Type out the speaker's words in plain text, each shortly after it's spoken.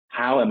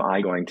how am I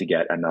going to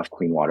get enough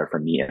clean water for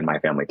me and my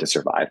family to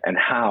survive? And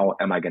how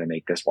am I going to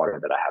make this water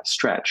that I have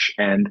stretch?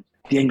 And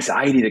the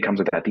anxiety that comes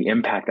with that, the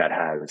impact that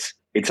has,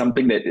 it's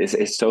something that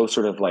is so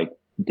sort of like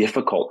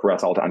difficult for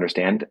us all to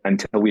understand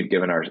until we've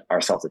given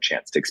ourselves a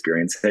chance to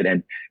experience it.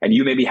 And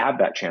you maybe have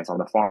that chance on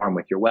the farm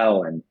with your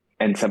well.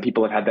 And some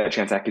people have had that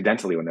chance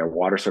accidentally when their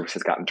water service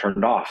has gotten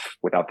turned off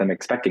without them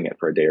expecting it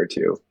for a day or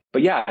two.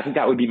 But yeah, I think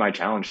that would be my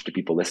challenge to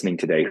people listening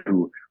today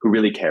who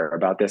really care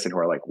about this and who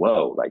are like,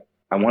 whoa, like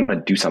I want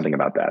to do something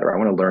about that, or I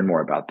want to learn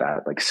more about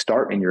that. Like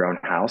start in your own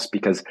house,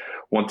 because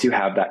once you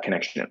have that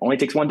connection, it only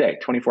takes one day,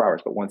 24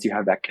 hours. But once you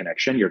have that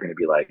connection, you're going to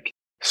be like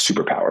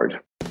super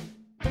powered.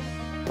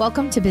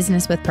 Welcome to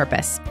Business with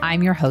Purpose.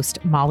 I'm your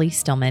host, Molly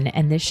Stillman,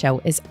 and this show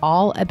is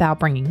all about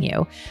bringing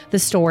you the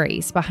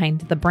stories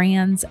behind the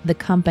brands, the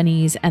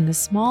companies, and the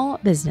small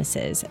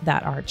businesses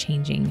that are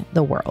changing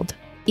the world.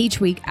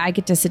 Each week, I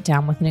get to sit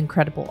down with an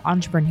incredible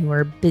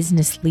entrepreneur,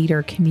 business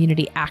leader,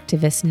 community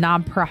activist,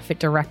 nonprofit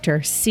director,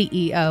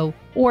 CEO,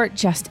 or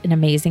just an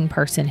amazing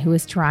person who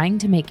is trying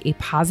to make a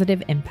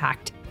positive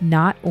impact,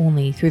 not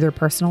only through their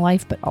personal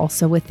life, but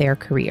also with their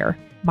career.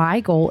 My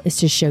goal is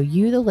to show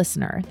you, the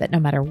listener, that no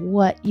matter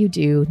what you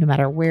do, no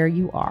matter where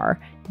you are,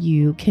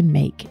 you can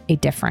make a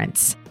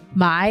difference.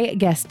 My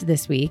guest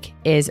this week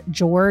is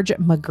George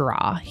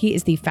McGraw. He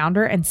is the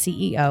founder and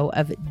CEO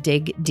of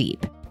Dig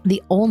Deep,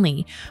 the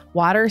only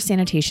water,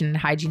 sanitation, and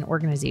hygiene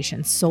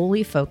organization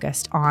solely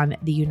focused on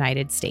the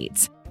United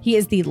States. He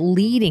is the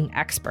leading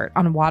expert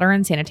on water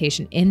and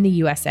sanitation in the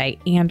USA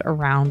and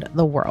around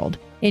the world.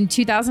 In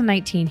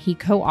 2019, he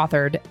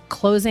co-authored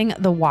Closing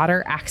the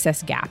Water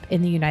Access Gap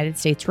in the United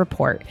States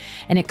report,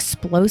 an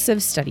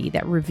explosive study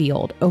that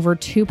revealed over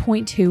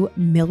 2.2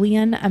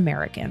 million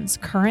Americans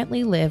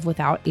currently live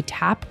without a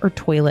tap or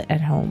toilet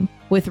at home,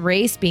 with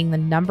race being the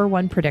number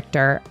one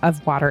predictor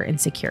of water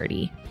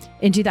insecurity.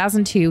 In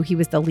 2002, he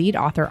was the lead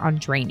author on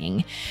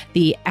Draining,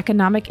 the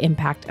economic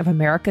impact of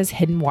America's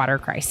hidden water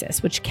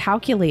crisis, which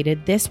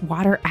calculated this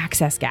water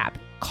access gap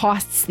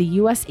costs the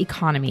U.S.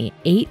 economy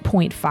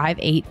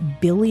 $8.58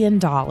 billion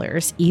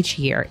each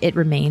year. It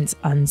remains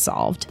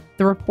unsolved.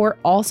 The report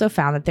also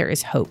found that there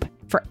is hope.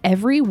 For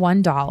every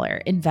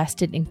 $1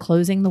 invested in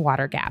closing the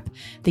water gap,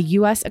 the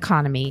U.S.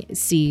 economy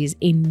sees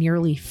a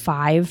nearly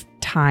 5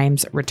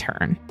 times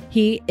return.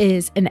 He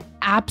is an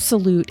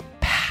absolute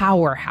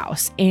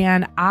powerhouse,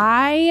 and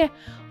I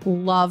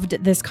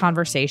loved this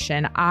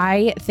conversation.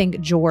 I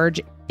think George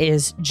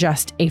is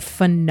just a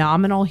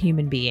phenomenal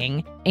human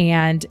being,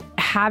 and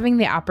having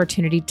the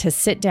opportunity to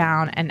sit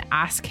down and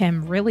ask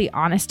him really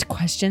honest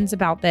questions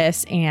about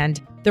this.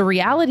 And the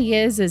reality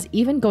is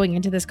even going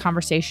into this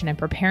conversation and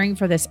preparing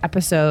for this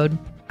episode,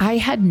 I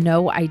had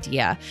no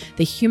idea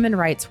the human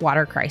rights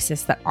water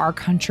crisis that our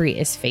country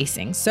is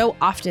facing. So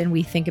often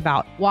we think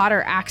about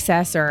water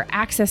access or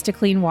access to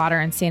clean water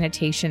and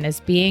sanitation as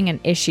being an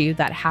issue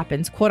that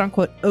happens, quote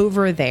unquote,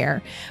 over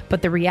there.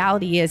 But the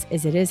reality is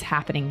it is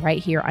happening right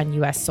here on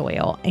US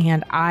soil.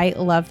 And I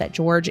love that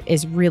George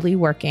is really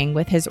working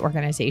with his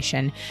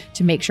organization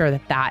to make sure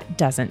that that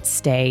doesn't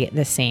stay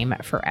the same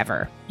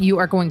forever. You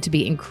are going to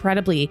be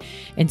incredibly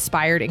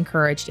inspired,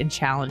 encouraged, and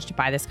challenged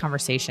by this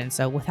conversation.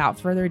 So without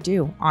further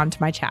ado, on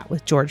to my chat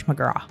with George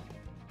McGraw.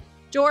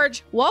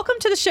 George, welcome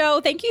to the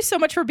show. Thank you so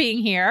much for being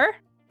here.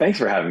 Thanks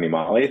for having me,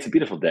 Molly. It's a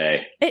beautiful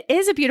day. It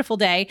is a beautiful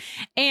day.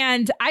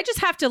 And I just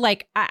have to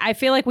I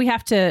feel like we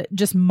have to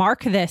just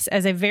mark this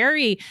as a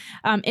very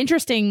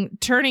interesting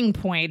turning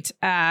point.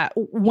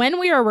 When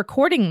we are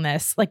recording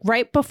this, like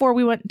right before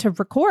we went to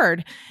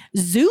record,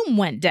 Zoom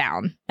went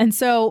down. And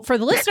so for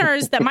the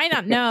listeners that might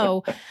not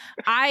know,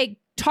 I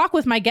talk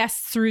with my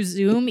guests through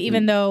Zoom,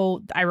 even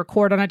though I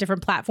record on a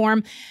different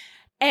platform.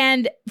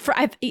 And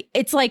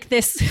it's like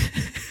this,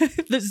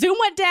 the Zoom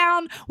went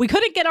down. We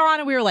couldn't get on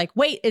and we were like,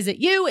 wait, is it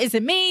you? Is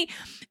it me?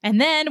 And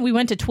then we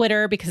went to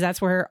Twitter because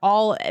that's where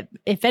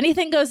if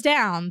anything goes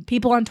down,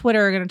 people on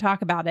Twitter are going to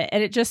talk about it.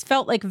 And it just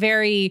felt like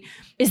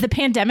is the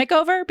pandemic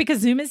over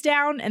because Zoom is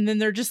down? And then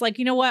they're just like,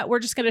 you know what? We're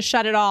just going to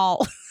shut it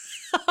all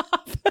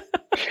off.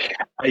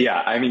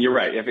 Yeah, I mean, you're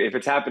right. If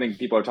it's happening,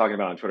 people are talking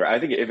about it on Twitter. I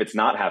think if it's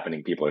not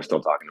happening, people are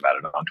still talking about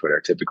it on Twitter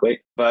typically.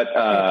 But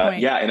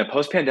yeah, in a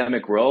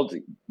post-pandemic world,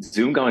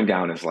 Zoom going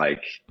down is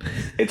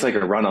it's like a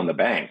run on the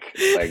bank.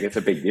 Like it's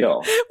a big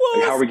deal. Well,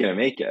 like, how are we going to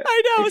make it?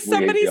 I know.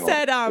 Somebody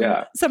said,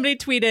 somebody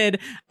tweeted,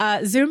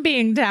 Zoom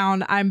being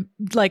down, I'm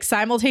like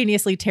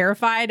simultaneously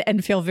terrified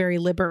and feel very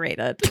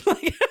liberated.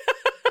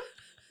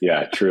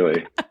 Yeah,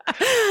 truly.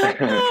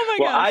 Oh my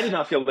well, gosh. I did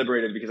not feel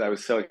liberated because I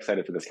was so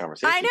excited for this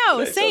conversation. I know,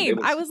 today, same.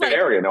 So I was like,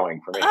 very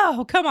annoying for me.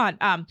 Oh, come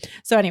on.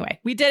 So anyway,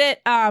 we did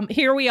it.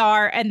 Here we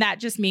are. And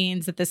that just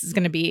means that this is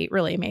going to be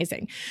really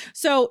amazing.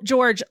 So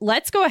George,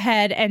 let's go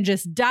ahead and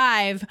just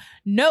dive,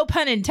 no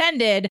pun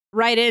intended,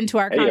 right into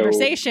our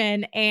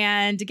conversation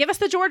and give us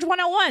the George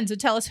 101. So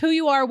tell us who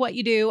you are, what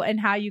you do,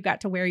 and how you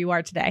got to where you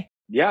are today.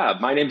 Yeah,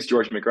 my name is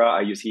George McGraw.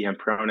 I use he, him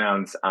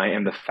pronouns. I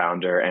am the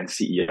founder and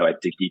CEO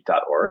at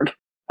digdeep.org.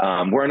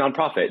 We're a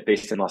nonprofit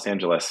based in Los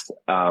Angeles,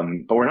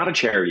 but we're not a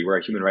charity. We're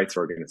a human rights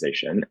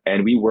organization,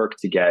 and we work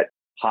to get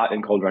hot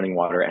and cold running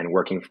water and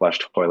working flush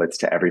toilets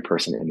to every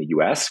person in the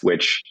US,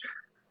 which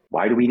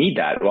why do we need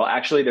that? Well,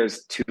 actually,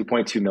 there's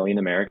 2.2 million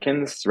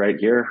Americans right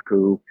here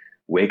who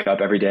wake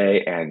up every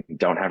day and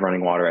don't have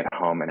running water at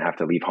home and have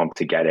to leave home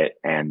to get it.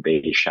 And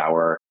they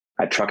shower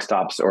at truck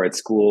stops or at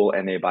school,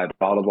 and they buy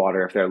bottled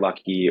water if they're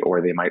lucky,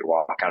 or they might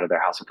walk out of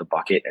their house with a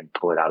bucket and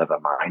pull it out of a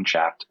mine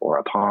shaft or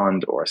a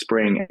pond or a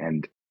spring.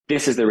 And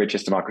this is the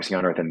richest democracy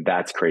on earth. And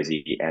that's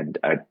crazy and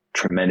a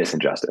tremendous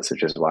injustice,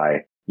 which is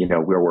why,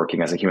 we're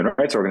working as a human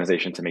rights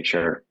organization to make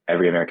sure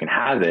every American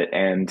has it.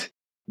 And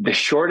the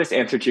shortest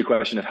answer to your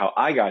question of how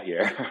I got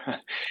here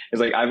is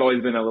like, I've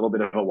always been a little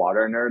bit of a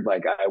water nerd.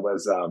 Like I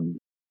was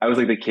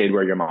like the kid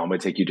where your mom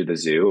would take you to the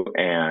zoo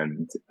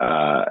and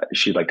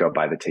she'd like go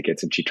buy the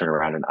tickets and she'd turn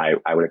around and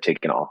I would have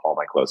taken off all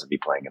my clothes and be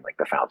playing in like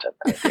the fountain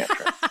at the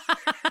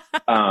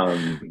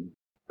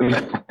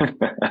entrance.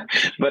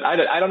 But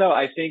I don't know.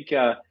 I think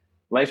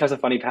life has a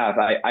funny path.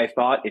 I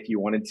thought if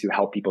you wanted to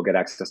help people get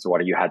access to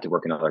water, you had to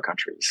work in other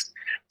countries.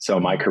 So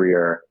my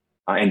career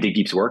and Dig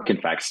Deep's work, in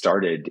fact,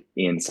 started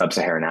in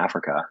sub-Saharan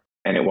Africa.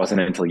 And it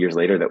wasn't until years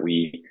later that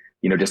we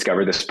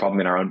discovered this problem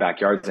in our own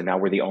backyards. And now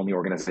we're the only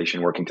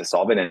organization working to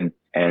solve it.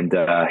 And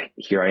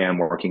here I am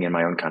working in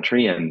my own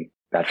country. And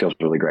that feels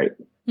really great.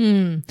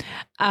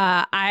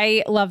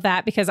 I love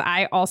that because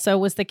I also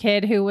was the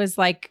kid who was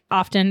like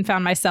often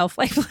found myself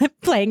like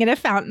playing in a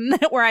fountain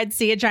where I'd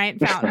see a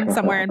giant fountain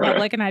somewhere in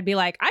public and I'd be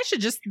like, I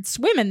should just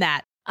swim in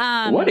that.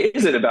 What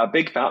is it about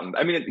big fountains?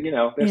 I mean,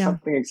 there's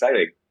something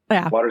exciting.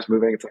 Yeah. Water's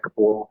moving. It's like a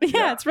pool.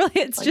 Yeah.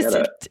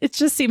 It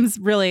just seems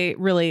really,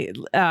 really,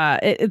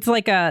 it's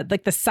like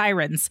the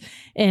sirens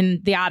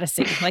in the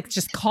Odyssey, like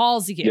just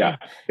calls you. Yeah.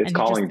 It's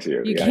calling to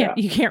you.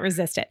 You can't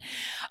resist it.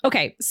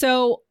 Okay.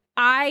 So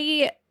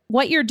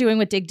what you're doing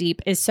with Dig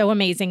Deep is so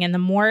amazing. And the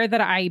more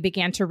that I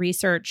began to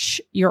research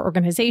your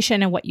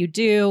organization and what you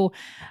do,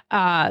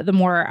 the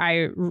more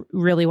I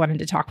really wanted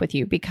to talk with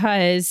you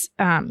because,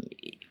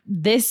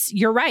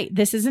 you're right.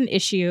 This is an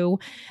issue.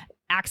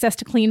 Access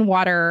to clean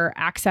water,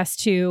 access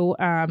to,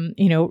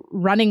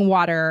 running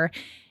water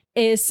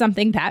is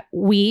something that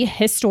we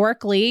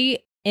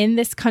historically in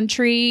this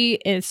country,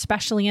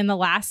 especially in the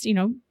last,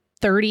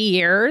 30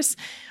 years,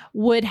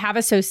 would have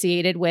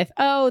associated with,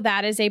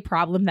 that is a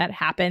problem that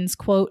happens,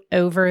 quote,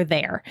 over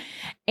there.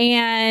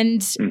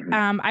 And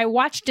I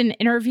watched an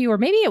interview, or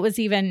maybe it was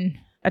even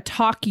a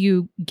talk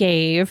you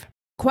gave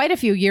quite a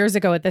few years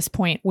ago at this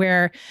point,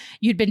 where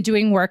you'd been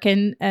doing work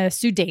in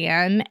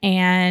Sudan.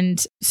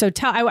 And so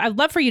I'd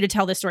love for you to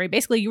tell this story.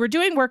 Basically, you were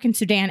doing work in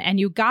Sudan and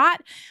you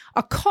got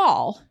a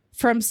call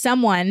from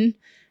someone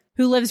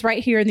who lives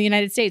right here in the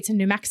United States in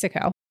New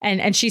Mexico.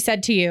 And she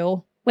said to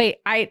you, wait,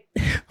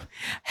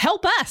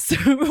 help us.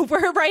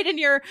 We're right in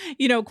your,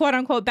 quote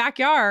unquote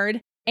backyard.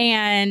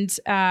 And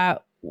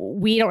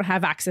we don't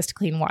have access to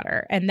clean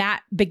water. And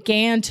that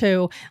began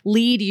to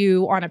lead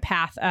you on a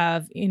path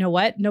of,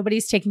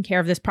 nobody's taking care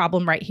of this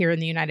problem right here in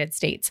the United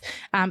States.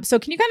 So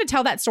can you kind of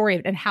tell that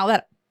story and how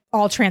that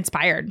all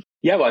transpired?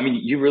 Yeah, well, I mean,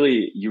 you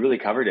really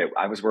covered it.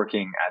 I was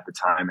working at the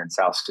time in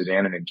South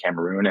Sudan and in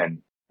Cameroon,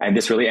 and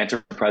this really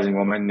enterprising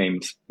woman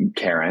named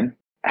Karen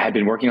had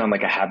been working on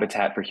like a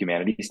Habitat for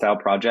Humanity style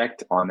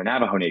project on the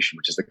Navajo Nation,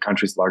 which is the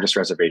country's largest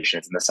reservation.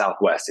 It's in the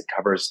Southwest. It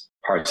covers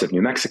parts of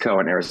New Mexico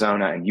and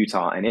Arizona and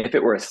Utah. And if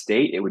it were a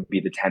state, it would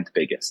be the 10th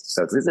biggest.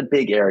 So this is a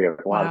big area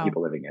with a lot of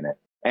people living in it.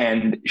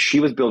 And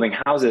she was building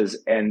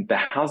houses and the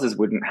houses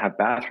wouldn't have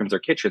bathrooms or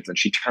kitchens. And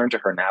she turned to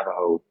her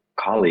Navajo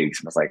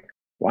colleagues and was like,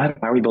 why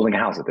are we building a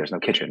house if there's no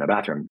kitchen, no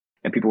bathroom?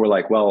 And people were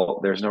like, well,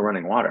 there's no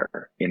running water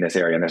in this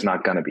area and there's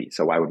not going to be.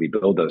 So why would we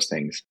build those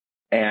things?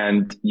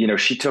 And,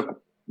 she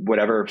took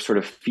whatever sort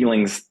of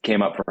feelings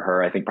came up for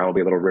her. I think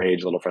probably a little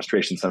rage, a little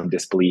frustration, some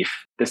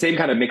disbelief, the same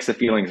kind of mix of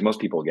feelings most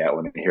people get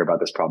when they hear about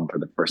this problem for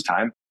the first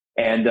time.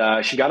 And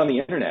she got on the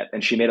internet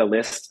and she made a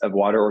list of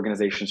water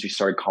organizations. She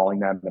started calling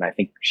them. And I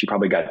think she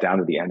probably got down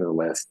to the end of the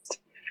list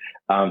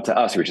to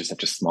us, who were just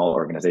such a small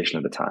organization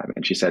at the time.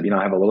 And she said,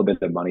 I have a little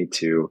bit of money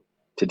to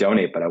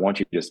donate, but I want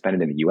you to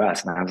spend it in the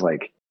US. And I was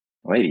like,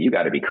 lady, you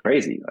got to be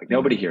crazy. Like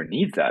nobody here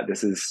needs that.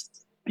 This is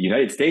the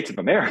United States of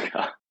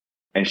America.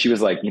 And she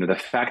was like, the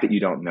fact that you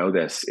don't know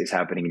this is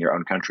happening in your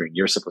own country and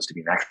you're supposed to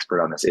be an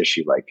expert on this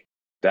issue, like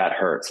that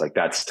hurts. Like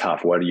that's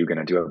tough. What are you going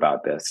to do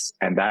about this?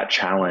 And that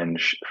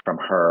challenge from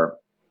her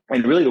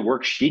and really the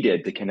work she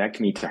did to connect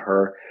me to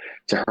her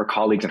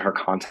colleagues and her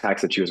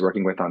contacts that she was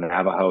working with on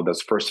Navajo,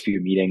 those first few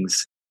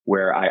meetings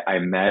where I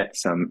met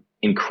some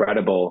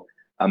incredible,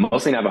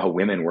 mostly Navajo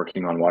women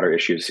working on water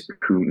issues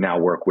who now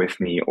work with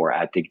me or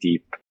at Dig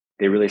Deep.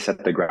 They really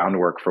set the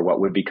groundwork for what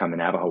would become the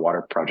Navajo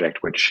Water Project,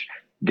 which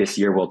this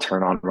year will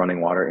turn on running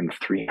water in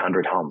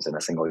 300 homes in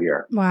a single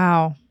year.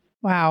 Wow.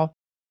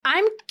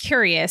 I'm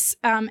curious.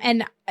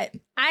 And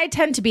I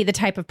tend to be the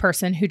type of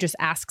person who just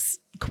asks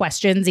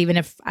questions, even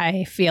if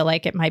I feel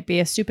like it might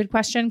be a stupid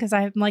question, because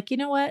I'm like, you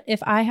know what?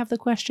 If I have the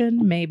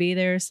question, maybe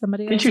there's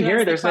somebody else. Did you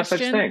hear? There's no such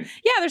thing.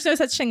 Yeah, there's no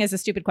such thing as a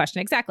stupid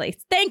question. Exactly.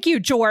 Thank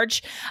you,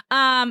 George.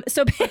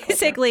 So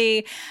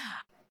basically,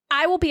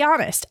 I will be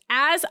honest,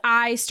 as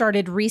I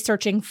started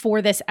researching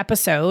for this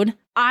episode,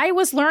 I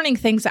was learning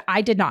things that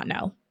I did not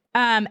know.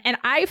 And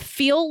I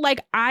feel like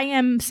I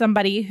am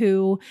somebody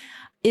who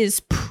is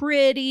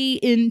pretty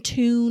in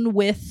tune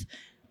with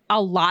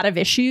a lot of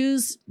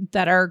issues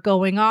that are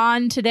going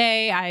on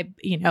today. I,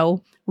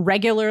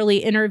 regularly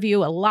interview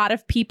a lot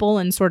of people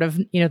in sort of,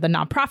 the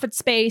nonprofit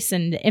space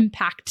and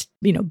impact,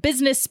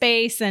 business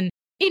space. And,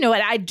 and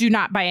I do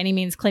not by any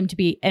means claim to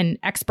be an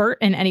expert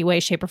in any way,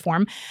 shape, or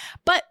form.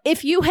 But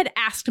if you had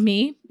asked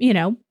me,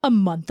 a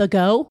month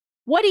ago,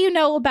 what do you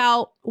know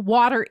about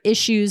water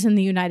issues in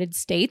the United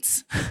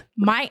States?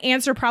 My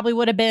answer probably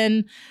would have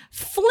been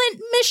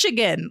Flint,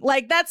 Michigan.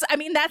 Like that's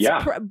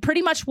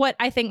pretty much what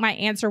I think my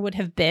answer would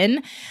have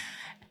been.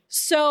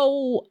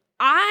 So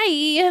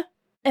I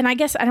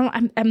guess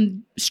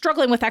I'm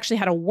struggling with actually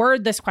how to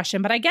word this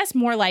question, but I guess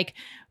more like,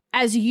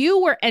 as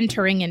you were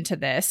entering into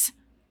this,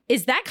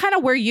 is that kind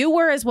of where you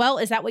were as well?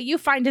 Is that what you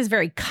find is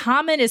very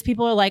common? Is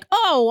people are like,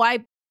 oh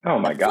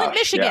my gosh, Flint,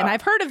 Michigan, yeah.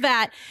 I've heard of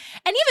that.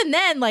 And even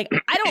then, like,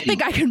 I don't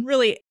think I can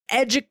really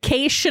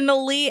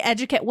educationally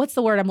educate. What's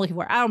the word I'm looking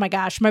for? Oh my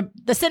gosh, the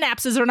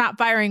synapses are not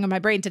firing on my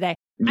brain today.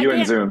 You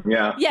and Zoom,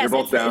 yeah. Yes, you're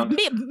both down.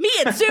 Me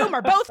and Zoom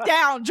are both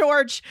down,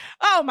 George.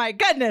 Oh my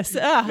goodness.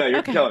 No,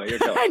 you're killing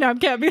it. I know, I'm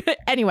killing it.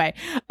 Anyway,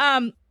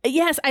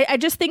 yes, I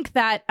just think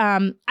that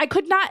I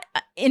could not,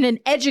 in an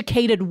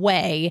educated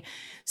way,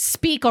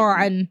 speak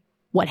on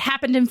what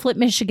happened in Flint,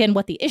 Michigan,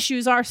 what the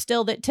issues are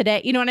still that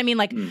today, you know what I mean?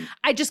 Like,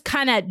 I just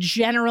kind of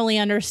generally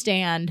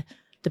understand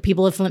the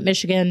people of Flint,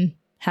 Michigan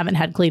haven't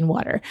had clean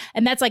water.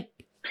 And that's like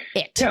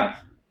it. Yeah.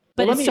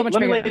 But well, it's so much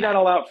bigger. Let me lay that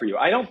all out for you.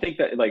 I don't think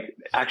that, like,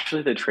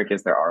 actually the trick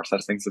is there are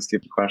such things as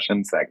stupid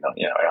questions. Like,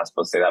 you're not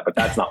supposed to say that, but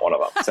that's not one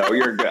of them. So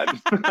you're good.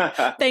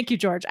 Thank you,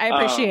 George. I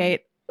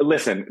appreciate.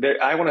 Listen,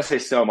 I want to say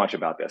so much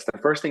about this. The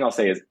first thing I'll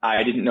say is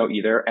I didn't know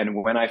either.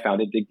 And when I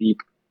founded Dig Deep,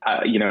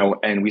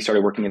 and we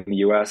started working in the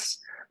US,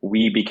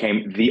 we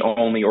became the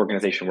only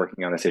organization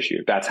working on this issue.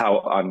 That's how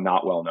I'm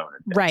not well known.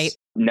 Right.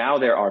 Now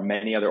there are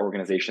many other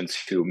organizations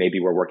who maybe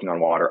were working on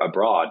water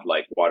abroad,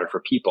 like Water for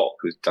People,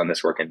 who's done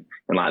this work in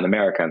Latin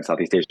America and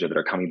Southeast Asia, that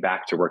are coming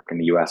back to work in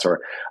the US, or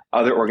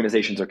other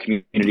organizations or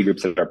community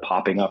groups that are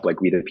popping up,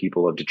 like We the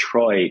People of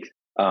Detroit,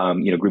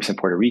 groups in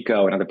Puerto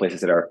Rico and other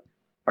places that are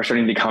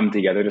starting to come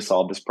together to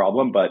solve this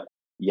problem. But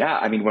yeah,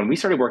 I mean, when we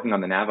started working on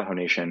the Navajo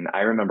Nation,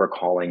 I remember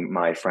calling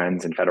my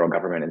friends in federal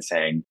government and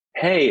saying,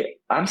 hey,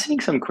 I'm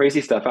seeing some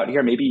crazy stuff out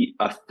here. Maybe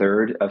a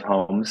third of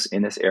homes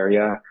in this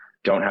area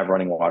don't have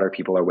running water.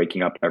 People are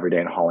waking up every day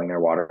and hauling their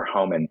water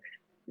home. And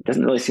it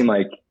doesn't really seem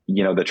like,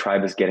 the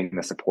tribe is getting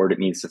the support it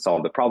needs to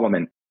solve the problem.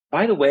 And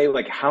by the way,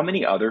 like, how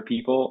many other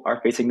people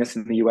are facing this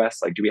in the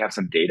US? Like, do we have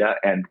some data?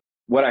 And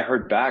what I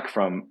heard back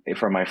from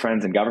my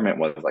friends in government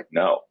was like,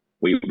 no.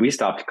 We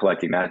stopped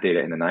collecting that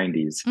data in the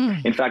 90s.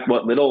 In fact,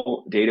 what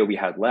little data we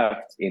had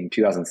left in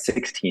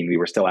 2016, we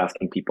were still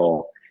asking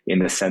people in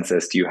the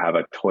census, do you have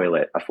a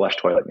flush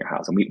toilet in your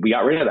house? And we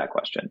got rid of that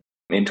question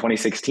in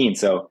 2016.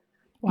 So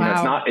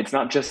wow. It's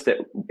not just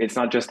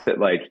that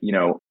like,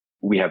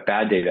 we have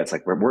bad data. It's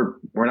like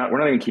we're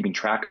not even keeping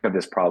track of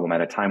this problem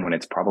at a time when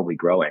it's probably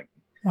growing.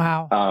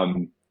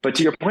 Wow. But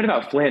to your point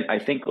about Flint, I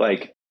think,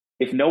 like,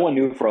 if no one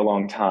knew for a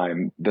long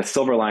time, the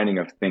silver lining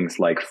of things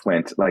like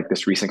Flint, like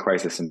this recent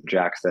crisis in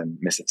Jackson,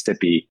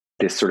 Mississippi,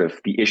 this sort of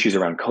the issues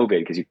around COVID,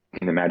 because you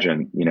can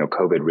imagine,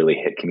 COVID really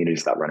hit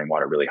communities without running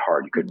water really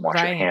hard. You couldn't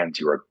wash your hands.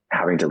 You were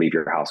having to leave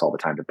your house all the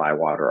time to buy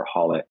water or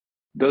haul it.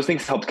 Those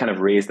things helped kind of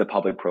raise the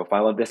public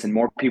profile of this, and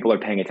more people are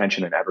paying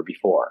attention than ever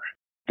before.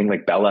 I think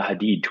like Bella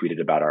Hadid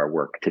tweeted about our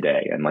work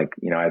today. And like,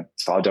 I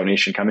saw a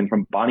donation coming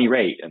from Bonnie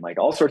Raitt, and like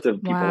all sorts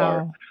of people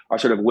are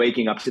sort of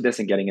waking up to this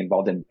and getting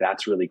involved. And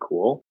that's really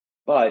cool.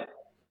 But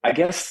I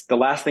guess the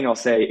last thing I'll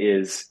say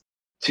is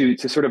to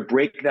sort of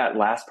break that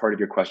last part of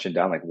your question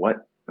down, like what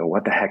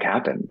the heck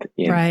happened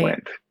in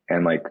Flint,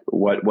 and like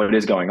what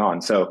is going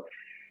on. So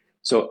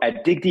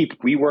at Dig Deep,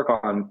 we work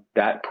on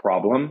that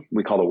problem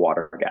we call the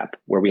water gap,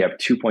 where we have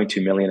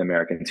 2.2 million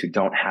Americans who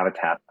don't have a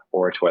tap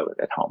or a toilet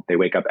at home. They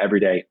wake up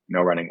every day,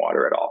 no running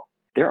water at all.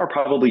 There are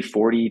probably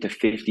 40 to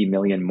 50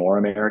 million more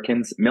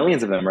Americans,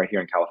 millions of them right here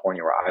in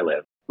California where I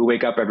live, who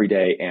wake up every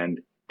day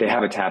and they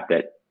have a tap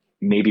that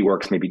maybe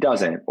works, maybe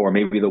doesn't, or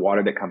maybe the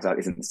water that comes out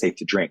isn't safe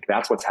to drink.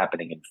 That's what's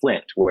happening in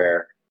Flint,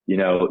 where,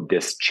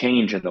 this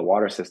change in the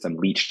water system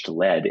leached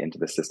lead into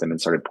the system and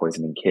started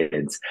poisoning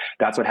kids.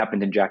 That's what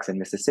happened in Jackson,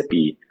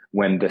 Mississippi,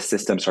 when the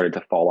system started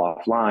to fall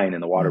offline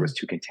and the water was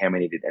too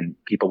contaminated, and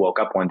people woke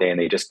up one day and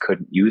they just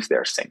couldn't use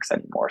their sinks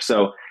anymore.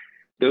 So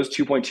those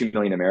 2.2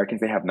 million Americans,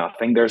 they have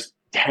nothing. There's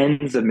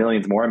tens of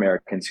millions more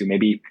Americans who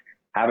maybe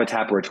have a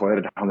tap or a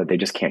toilet at home that they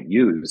just can't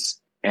use.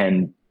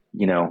 And,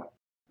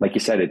 like you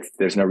said,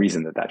 there's no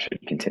reason that should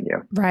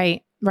continue.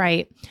 Right.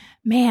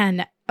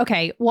 Man.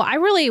 Okay. Well, I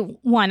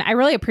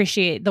really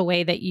appreciate the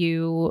way that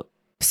you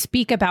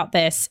speak about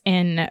this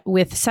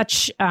with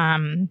such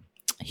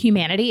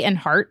humanity and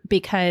heart,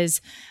 because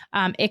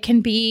it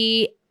can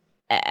be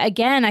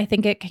again, I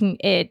think it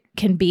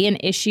can be an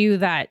issue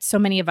that so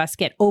many of us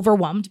get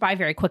overwhelmed by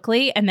very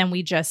quickly, and then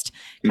we just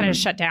kind of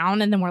shut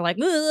down, and then we're like,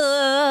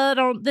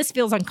 this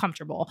feels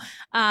uncomfortable,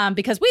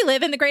 because we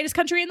live in the greatest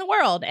country in the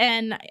world,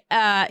 and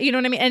you know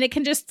what I mean, and it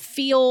can just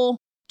feel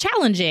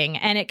challenging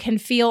and it can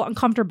feel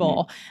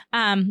uncomfortable.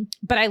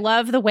 But I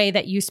love the way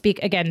that you speak.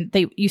 Again,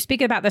 you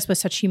speak about this with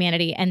such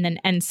humanity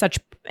and such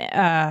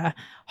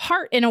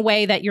heart, in a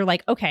way that you're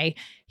like, okay,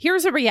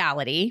 here's a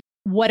reality.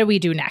 What do we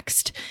do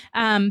next?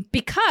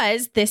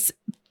 Because this,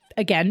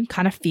 again,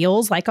 kind of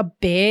feels like a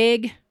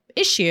big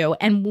issue.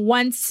 And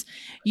once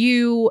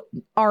you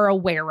are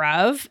aware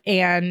of,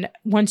 and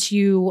once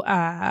you,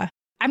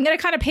 I'm going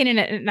to kind of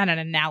paint not an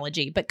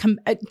analogy, but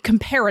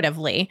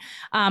comparatively,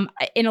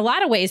 in a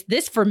lot of ways,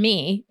 this for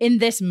me in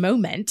this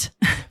moment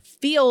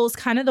feels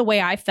kind of the way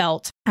I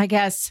felt, I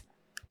guess,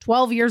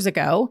 12 years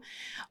ago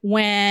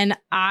when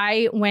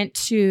I went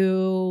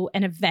to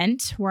an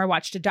event where I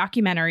watched a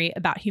documentary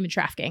about human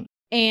trafficking.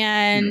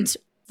 And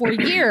for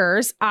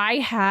years, I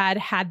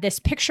had this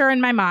picture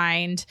in my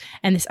mind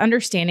and this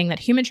understanding that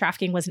human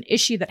trafficking was an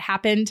issue that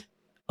happened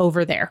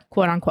over there,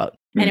 quote unquote.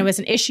 And it was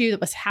an issue that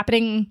was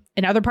happening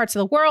in other parts of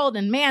the world.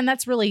 And man,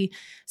 that's really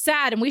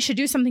sad. And we should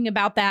do something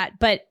about that.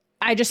 But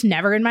I just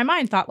never in my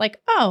mind thought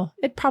like, oh,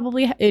 it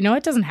probably,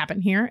 it doesn't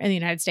happen here in the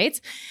United States.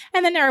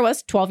 And then there I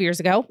was 12 years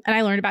ago, and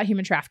I learned about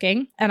human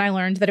trafficking, and I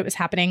learned that it was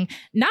happening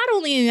not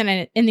only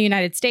in the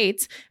United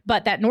States,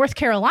 but that North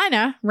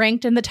Carolina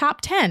ranked in the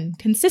top 10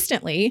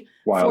 consistently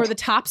for the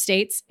top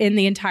states in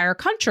the entire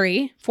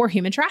country for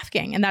human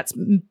trafficking. And that's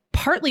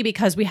partly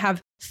because we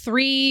have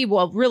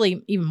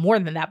really even more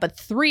than that, but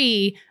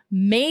 3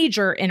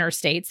 major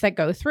interstates that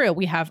go through.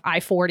 We have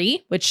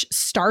I-40, which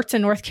starts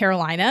in North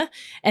Carolina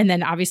and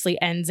then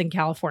obviously ends in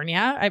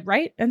California,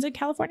 right? Ends in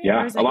California?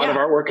 Yeah, a lot of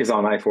our work is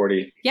on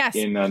I-40 yes.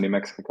 in New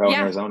Mexico and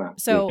Arizona.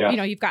 So,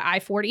 you've got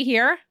I-40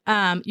 here.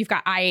 You've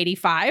got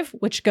I-85,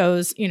 which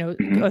goes,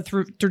 go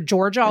through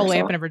Georgia all the way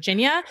up into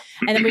Virginia.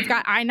 And then we've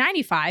got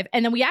I-95.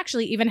 And then we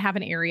actually even have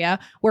an area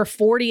where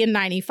 40 and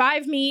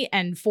 95 meet,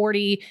 and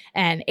 40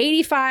 and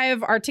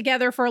 85 are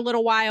together for a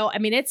little while. I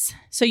mean,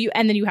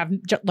 and then you have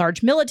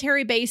large military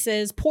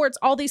bases, ports,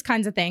 all these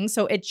kinds of things.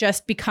 So it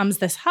just becomes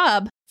this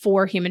hub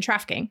for human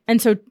trafficking.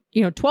 And so,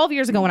 12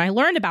 years ago when I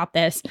learned about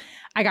this,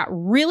 I got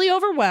really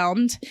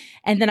overwhelmed.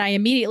 And then I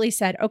immediately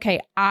said, okay,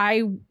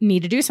 I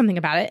need to do something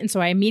about it. And so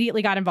I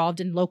immediately got involved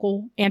in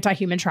local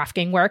anti-human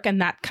trafficking work. And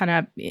that kind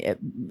of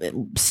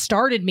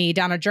started me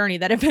down a journey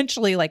that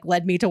eventually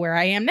led me to where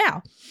I am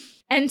now.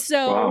 And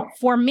so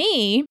for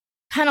me,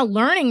 kind of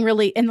learning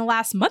really in the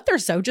last month or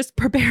so, just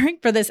preparing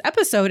for this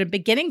episode and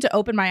beginning to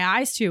open my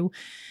eyes to,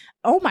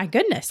 oh my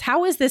goodness,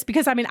 how is this?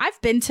 Because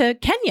I've been to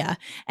Kenya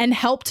and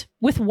helped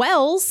with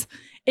wells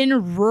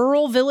in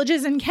rural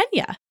villages in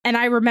Kenya. And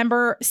I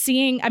remember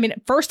seeing,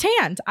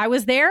 firsthand, I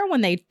was there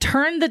when they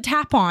turned the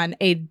tap on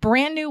a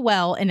brand new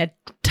well in a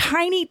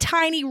tiny,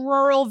 tiny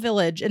rural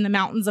village in the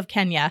mountains of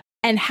Kenya,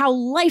 and how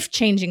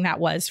life-changing that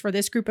was for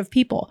this group of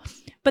people.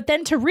 But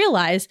then to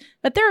realize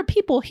that there are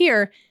people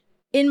here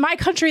in my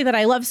country that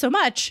I love so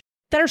much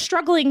that are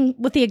struggling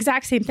with the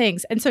exact same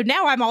things. And so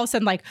now I'm all of a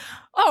sudden like,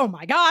 oh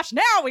my gosh,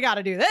 now we got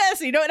to do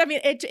this. You know what I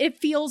mean? It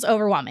feels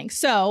overwhelming.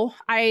 So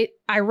I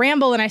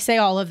ramble and I say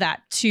all of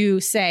that to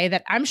say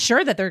that I'm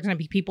sure that there are going to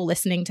be people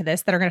listening to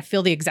this that are going to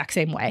feel the exact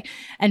same way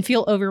and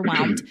feel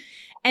overwhelmed.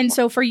 And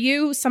so for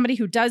you, somebody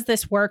who does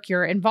this work,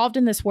 you're involved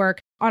in this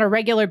work on a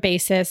regular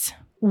basis,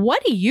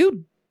 what do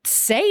you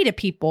say to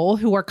people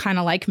who are kind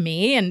of like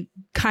me and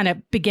kind of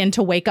begin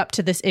to wake up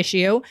to this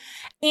issue?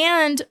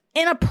 And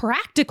in a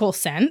practical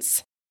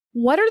sense,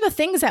 what are the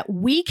things that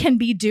we can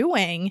be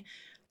doing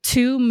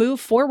to move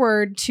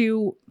forward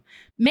to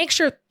make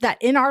sure that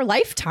in our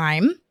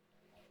lifetime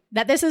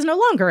that this is no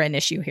longer an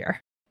issue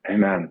here?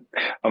 Amen.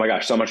 Oh my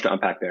gosh, so much to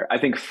unpack there. I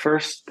think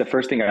the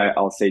first thing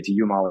I'll say to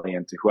you, Molly,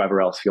 and to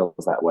whoever else feels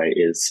that way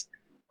is,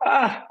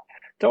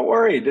 don't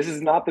worry. This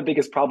is not the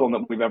biggest problem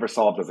that we've ever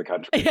solved as a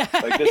country.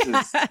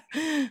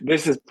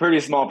 This is pretty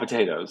small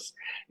potatoes.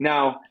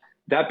 Now,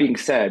 that being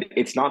said,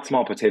 it's not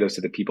small potatoes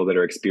to the people that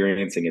are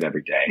experiencing it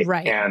every day.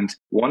 Right. And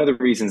one of the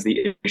reasons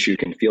the issue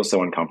can feel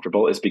so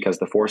uncomfortable is because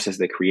the forces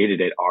that created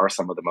it are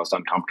some of the most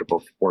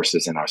uncomfortable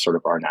forces in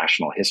our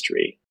national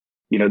history.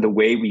 The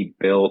way we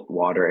built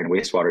water and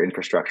wastewater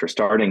infrastructure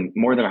starting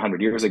more than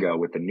 100 years ago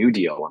with the New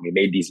Deal, when we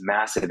made these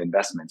massive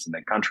investments in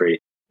the country,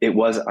 it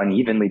was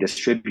unevenly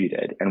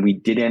distributed, and we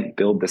didn't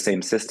build the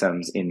same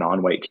systems in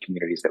non-white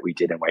communities that we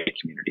did in white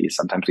communities.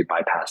 Sometimes we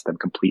bypassed them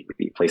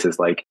completely. Places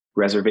like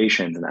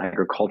reservations and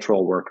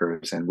agricultural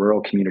workers and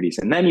rural communities.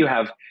 And then you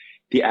have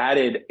the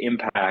added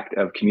impact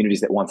of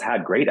communities that once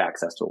had great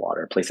access to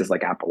water, places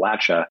like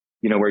Appalachia,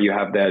 where you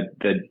have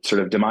the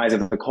sort of demise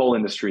of the coal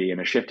industry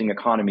and a shifting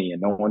economy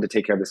and no one to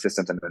take care of the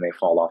systems, and then they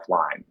fall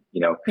offline.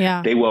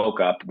 They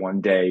woke up one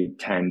day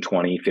 10,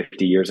 20,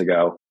 50 years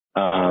ago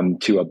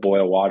to a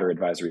boil water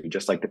advisory,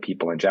 just like the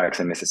people in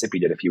Jackson, Mississippi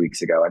did a few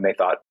weeks ago. And they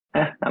thought,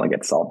 that'll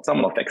get solved.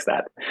 Someone will fix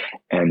that.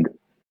 And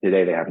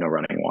Today they have no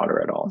running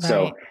water at all. Right.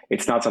 So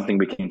it's not something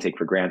we can take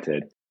for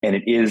granted. And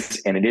it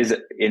is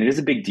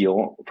a big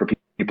deal for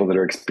people that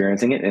are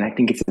experiencing it. And I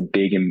think it's a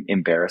big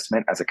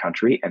embarrassment as a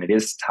country. And it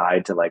is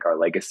tied to like our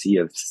legacy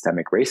of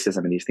systemic racism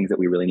and these things that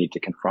we really need to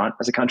confront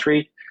as a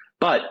country.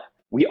 But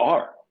we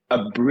are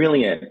a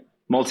brilliant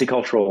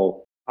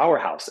multicultural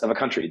powerhouse of a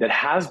country that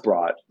has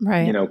brought,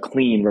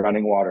 clean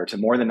running water to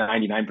more than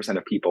 99%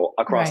 of people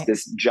across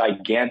this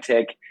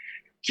gigantic,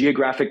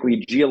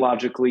 geographically,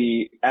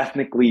 geologically,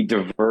 ethnically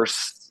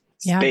diverse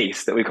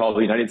space that we call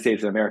the United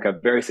States of America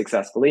very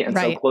successfully. And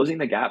so closing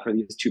the gap for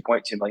these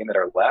 2.2 million that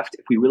are left,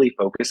 if we really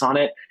focus on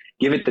it,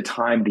 give it the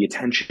time, the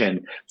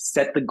attention,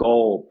 set the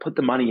goal, put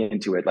the money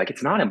into it, like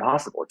it's not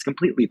impossible. It's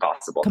completely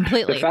possible.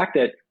 Completely. The fact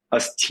that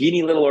a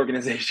teeny little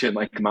organization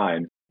like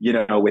mine,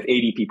 with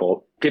 80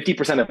 people,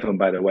 50% of whom,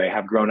 by the way,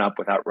 have grown up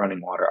without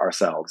running water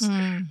ourselves.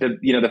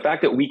 The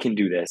fact that we can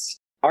do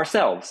this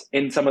ourselves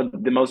in some of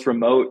the most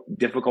remote,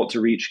 difficult to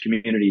reach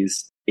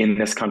communities in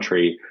this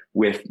country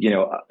with,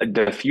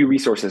 the few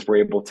resources we're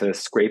able to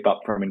scrape up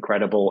from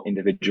incredible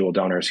individual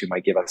donors who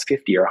might give us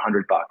 50 or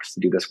 $100 to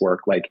do this work.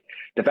 Like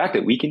the fact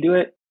that we can do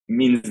it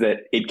means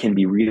that it can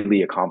be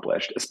really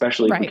accomplished,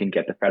 especially if we can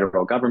get the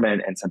federal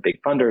government and some big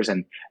funders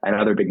and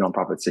other big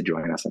nonprofits to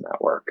join us in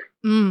that work.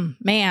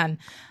 Man,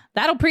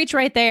 that'll preach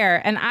right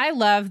there. And I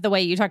love the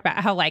way you talk about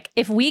how, like,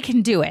 if we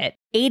can do it,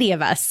 80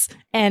 of us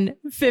and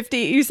 50,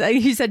 you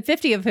said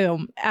 50 of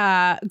whom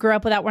grew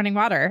up without running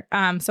water.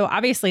 So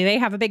obviously they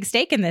have a big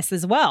stake in this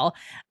as well.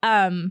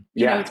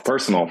 It's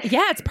personal.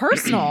 Yeah, it's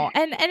personal.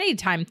 And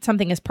anytime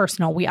something is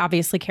personal, we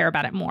obviously care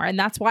about it more. And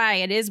that's why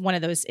it is one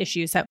of those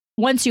issues that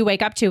once you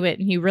wake up to it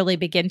and you really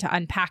begin to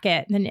unpack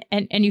it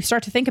and you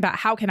start to think about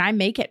how can I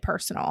make it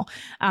personal?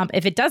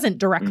 If it doesn't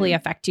directly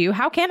affect you,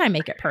 how can I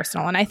make it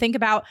personal? And I think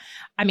about,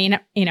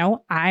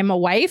 I'm a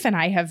wife and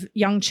I have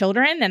young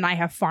children and I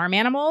have farm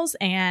animals.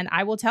 And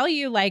I will tell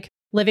you, like,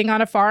 living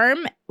on a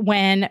farm,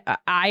 when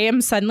I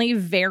am suddenly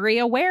very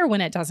aware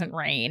when it doesn't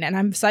rain, and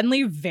I'm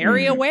suddenly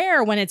very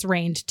aware when it's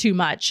rained too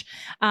much.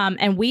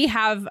 And we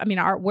have,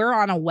 we're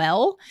on a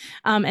well.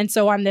 And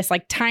so on this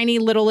like tiny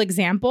little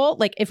example,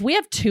 like if we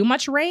have too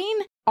much rain,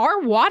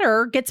 our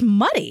water gets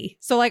muddy.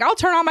 So like I'll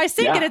turn on my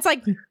sink and it's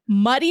like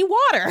muddy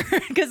water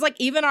because like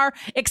even our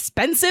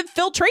expensive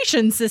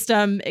filtration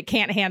system, it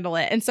can't handle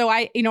it. And so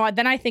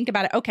then I think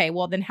about it. Okay,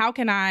 well then how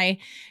can I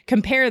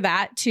compare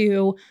that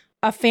to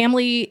a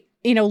family,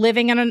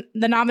 living in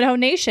the Navajo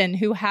Nation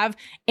who have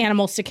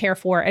animals to care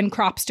for and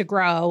crops to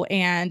grow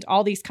and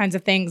all these kinds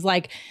of things?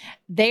 Like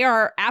they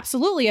are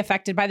absolutely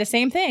affected by the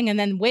same thing. And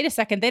then wait a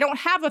second, they don't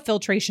have a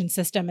filtration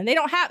system and they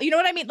don't have, you know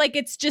what I mean? Like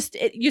it's just,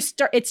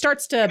 it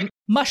starts to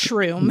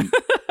mushroom.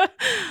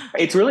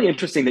 It's really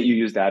interesting that you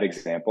use that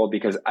example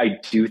because I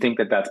do think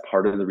that that's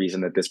part of the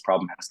reason that this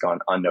problem has gone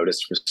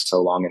unnoticed for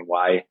so long and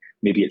why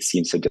maybe it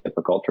seems so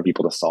difficult for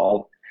people to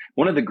solve.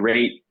 One of the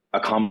great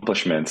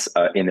accomplishments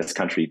in this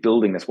country,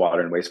 building this water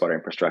and wastewater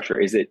infrastructure,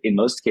 is that in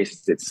most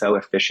cases it's so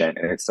efficient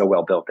and it's so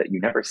well built that you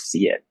never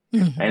see it,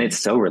 and it's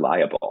so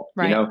reliable.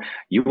 Right.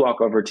 You walk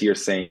over to your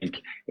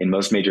sink in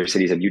most major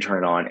cities and you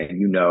turn it on,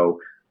 and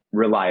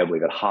reliably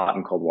that hot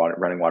and cold water,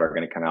 running water, are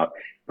going to come out.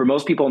 For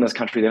most people in this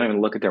country, they don't even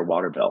look at their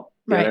water bill.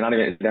 Right. They're not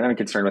even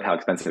concerned with how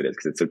expensive it is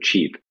because it's so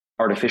cheap,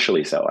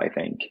 artificially so, I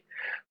think.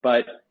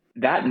 But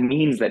that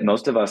means that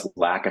most of us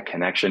lack a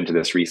connection to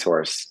this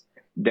resource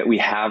that we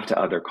have to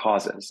other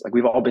causes. Like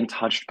we've all been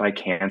touched by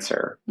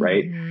cancer,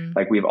 right?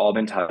 Like we've all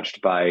been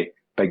touched by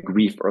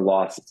grief or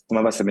loss. Some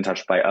of us have been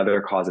touched by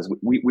other causes.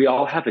 We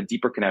all have a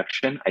deeper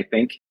connection, I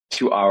think,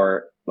 to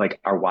our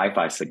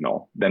Wi-Fi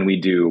signal than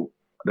we do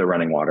the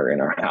running water in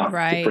our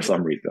house for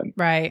some reason.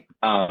 Right.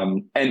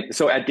 And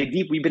so at Dig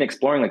Deep, we've been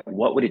exploring like,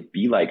 what would it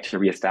be like to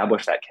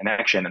reestablish that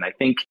connection? And I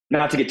think,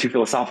 not to get too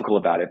philosophical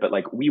about it, but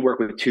like we work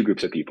with two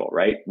groups of people,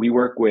 right? We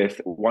work with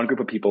one group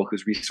of people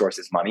whose resource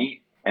is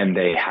money and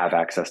they have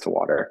access to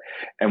water.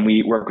 And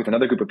we work with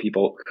another group of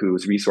people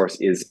whose resource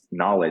is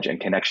knowledge and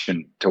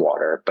connection to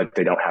water, but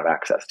they don't have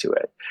access to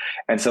it.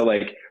 And so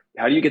like,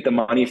 how do you get the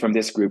money from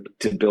this group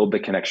to build the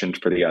connection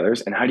for the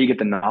others? And how do you get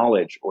the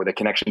knowledge or the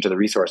connection to the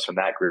resource from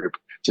that group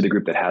to the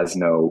group that has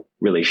no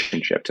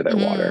relationship to their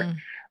water?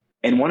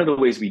 And one of the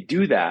ways we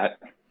do that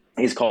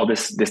is called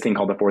this thing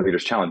called the 4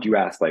 Leaders Challenge. You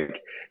asked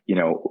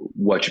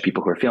what should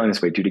people who are feeling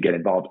this way do to get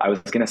involved? I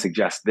was going to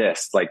suggest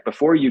this, like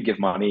before you give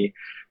money,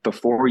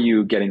 before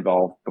you get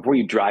involved, before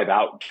you drive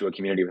out to a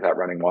community without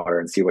running water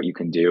and see what you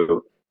can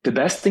do, the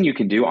best thing you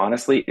can do,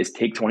 honestly, is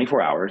take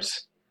 24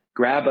 hours,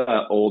 grab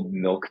an old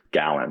milk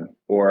gallon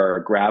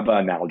or grab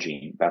an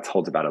Nalgene that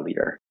holds about 1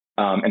 liter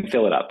and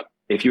fill it up.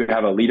 If you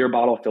have a liter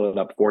bottle, fill it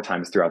up 4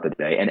 times throughout the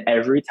day. And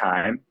every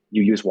time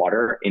you use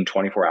water in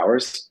 24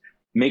 hours,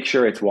 make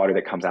sure it's water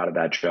that comes out of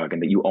that jug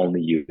and that you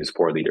only use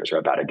 4 liters or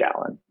about 1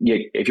 gallon.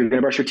 If you're going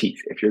to brush your teeth,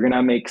 if you're going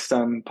to make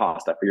some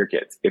pasta for your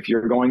kids, if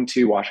you're going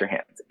to wash your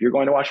hands, if you're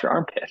going to wash your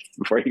armpits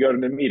before you go to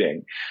the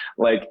meeting,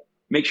 like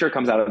make sure it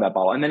comes out of that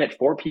bottle. And then at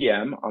 4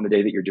 p.m. on the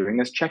day that you're doing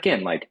this, check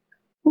in like,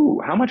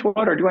 ooh, how much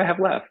water do I have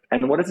left?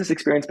 And what has this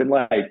experience been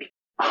like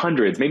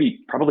hundreds, maybe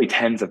probably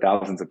tens of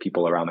thousands of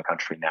people around the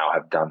country now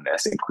have done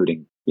this,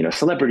 including,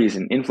 celebrities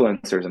and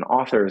influencers and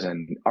authors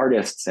and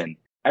artists, and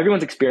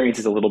everyone's experience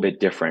is a little bit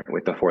different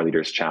with the 4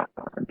 liters challenge.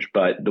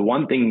 But the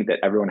one thing that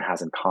everyone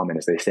has in common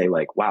is they say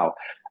like, wow,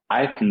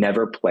 I've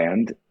never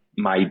planned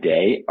my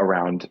day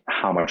around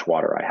how much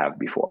water I have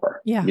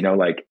before. Yeah.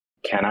 Like,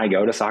 can I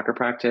go to soccer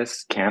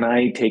practice? Can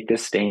I take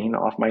this stain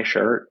off my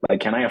shirt? Like,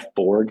 can I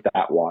afford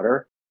that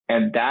water?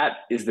 And that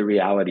is the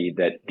reality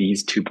that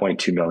these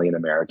 2.2 million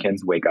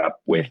Americans wake up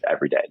with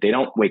every day. They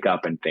don't wake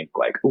up and think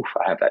like, oof,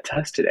 I have that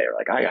test today. Or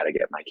like, I got to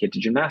get my kid to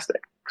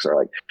gymnastics. Or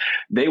like,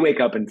 they wake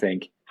up and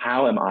think,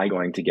 how am I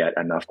going to get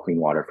enough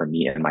clean water for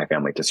me and my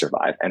family to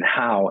survive? And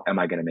how am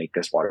I going to make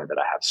this water that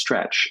I have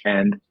stretch?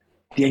 And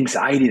the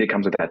anxiety that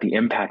comes with that, the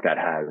impact that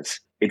has,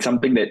 it's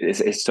something that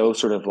is so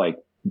sort of like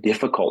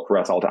difficult for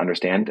us all to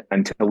understand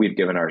until we've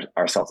given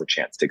ourselves a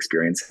chance to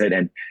experience it.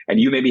 And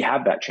you maybe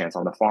have that chance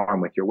on the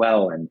farm with your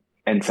well.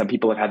 And some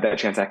people have had that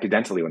chance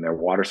accidentally when their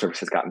water service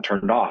has gotten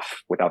turned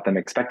off without them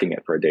expecting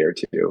it for a day or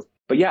two.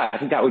 But yeah, I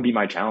think that would be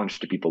my challenge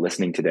to people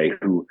listening today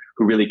who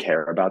really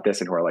care about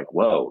this and who are like,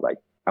 whoa, like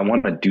I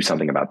want to do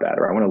something about that,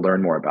 or I want to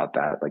learn more about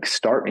that. Like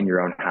start in your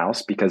own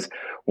house, because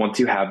once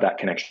you have that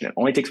connection, it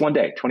only takes one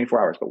day,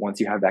 24 hours. But once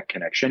you have that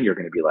connection, you're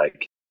going to be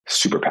like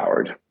super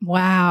powered.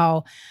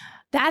 Wow.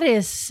 That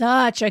is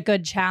such a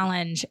good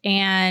challenge.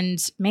 And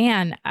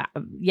man,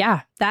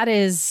 yeah, that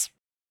is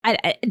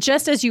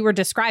just as you were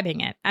describing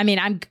it. I mean,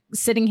 I'm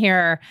sitting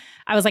here,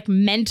 I was like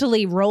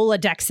mentally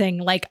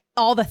Rolodexing like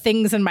all the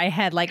things in my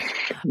head, like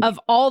of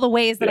all the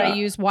ways that I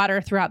use water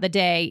throughout the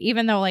day,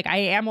 even though like I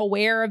am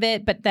aware of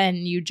it, but then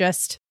you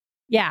just,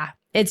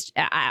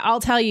 I'll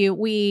tell you,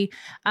 we,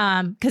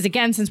 cause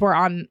again, since we're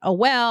on a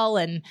well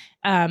and,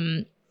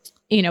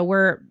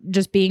 we're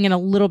just being in a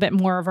little bit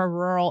more of a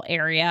rural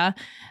area.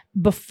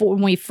 Before,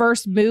 when we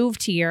first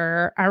moved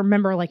here, I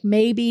remember like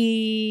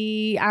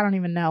maybe, I don't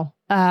even know,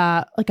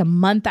 like a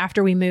month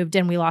after we moved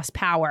in, we lost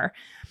power.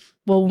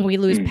 Well, when we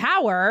lose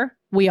power,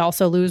 we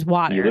also lose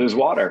water. You lose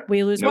water.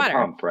 We lose water,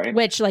 pump, right?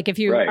 Which like if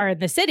you are in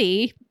the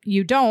city,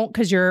 you don't,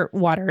 because your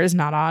water is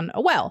not on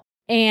a well.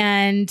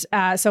 And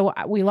so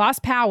we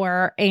lost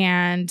power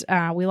and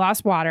we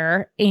lost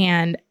water.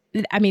 And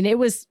I mean,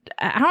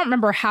 I don't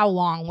remember how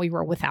long we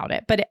were without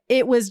it, but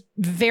it was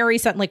very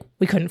sudden. Like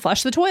we couldn't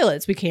flush the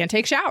toilets. We can't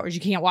take showers.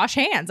 You can't wash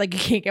hands. Like you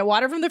can't get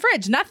water from the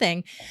fridge,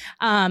 nothing.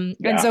 And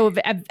so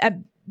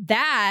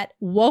that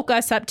woke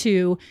us up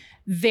to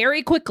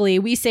very quickly.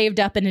 We saved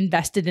up and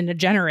invested in a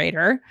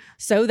generator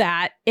so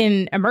that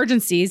in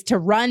emergencies to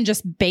run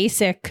just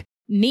basic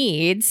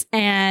needs.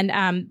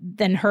 And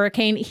then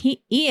Hurricane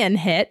Ian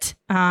hit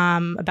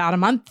about a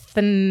month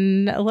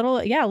and a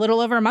little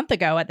over a month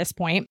ago at this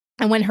point.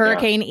 And when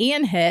Hurricane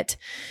Ian hit,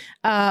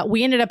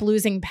 we ended up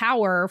losing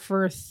power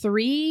for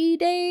 3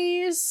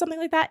 days, something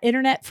like that,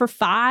 internet for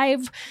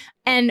 5.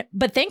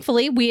 But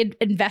thankfully we had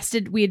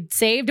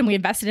saved and we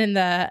invested in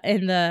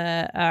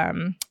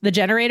the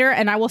generator.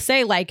 And I will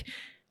say, like,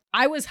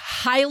 I was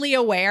highly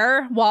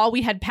aware while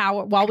we had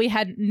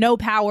no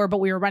power, but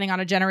we were running on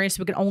a generator,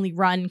 so we could only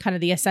run kind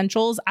of the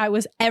essentials.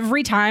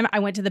 Every time I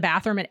went to the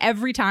bathroom and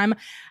every time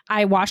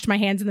I washed my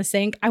hands in the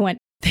sink, I went,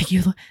 thank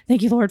you,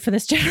 Lord, for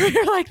this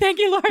generator. Like, thank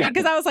you, Lord.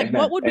 Because I was like,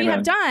 what would we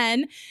have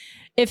done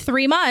if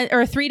 3 months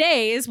or 3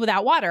 days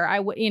without water? I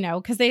would,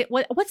 because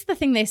what's the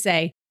thing they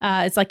say?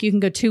 It's like you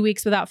can go 2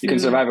 weeks without food. You can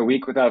survive a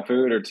week without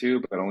food or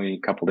 2, but only a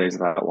couple days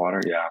without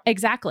water. Yeah,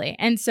 exactly.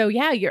 And so,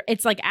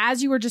 it's like,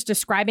 as you were just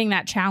describing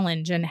that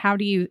challenge and how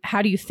do you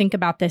think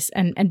about this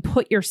and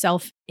put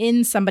yourself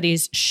in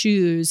somebody's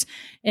shoes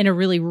in a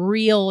really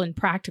real and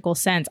practical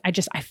sense.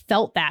 I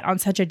felt that on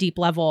such a deep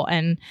level.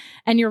 And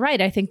you're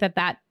right. I think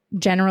that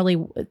generally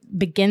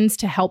begins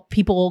to help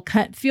people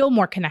feel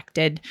more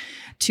connected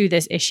to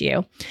this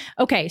issue.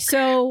 Okay,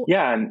 so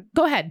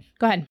go ahead.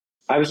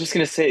 I was just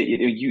going to say,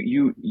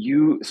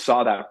 you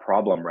saw that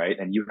problem, right?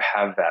 And you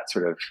have that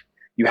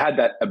you had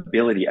that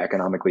ability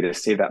economically to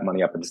save that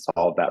money up and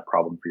solve that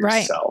problem for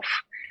yourself.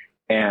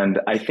 Right. And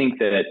I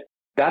think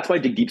that's why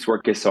Dig Deep's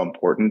work is so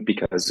important,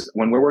 because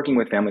when we're working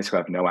with families who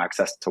have no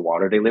access to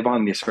water, they live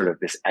on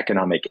this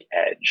economic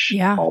edge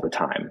all the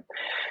time.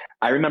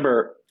 I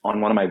remember on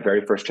one of my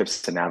very first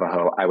trips to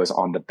Navajo, I was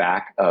on the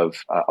back of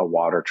a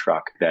water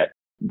truck that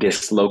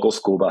this local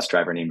school bus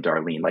driver named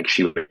Darlene, like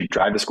she would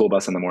drive the school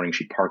bus in the morning,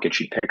 she'd park it,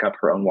 she'd pick up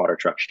her own water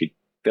truck, she'd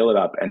fill it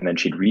up, and then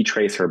she'd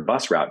retrace her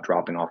bus route,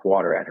 dropping off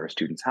water at her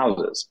students'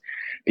 houses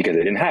because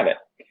they didn't have it.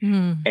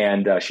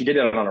 And she did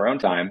it on her own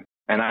time.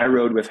 And I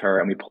rode with her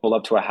and we pulled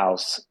up to a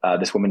house,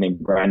 this woman named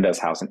Brenda's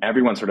house, and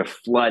everyone sort of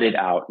flooded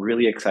out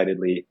really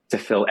excitedly to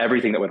fill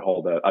everything that would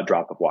hold a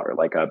drop of water,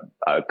 like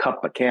a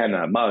cup, a can,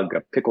 a mug,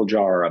 a pickle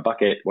jar, a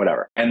bucket,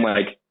 whatever. And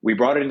like we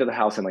brought it into the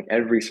house and like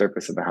every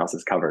surface of the house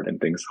is covered in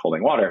things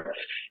holding water.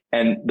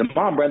 And the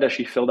mom, Brenda,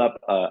 she filled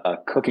up a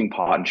cooking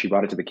pot and she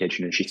brought it to the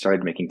kitchen and she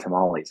started making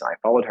tamales. And I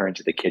followed her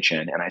into the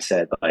kitchen and I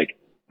said, like,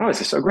 oh,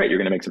 this is so great. You're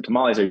going to make some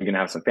tamales. Are you going to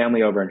have some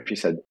family over? And she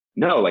said,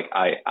 no, like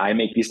I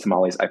make these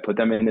tamales. I put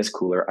them in this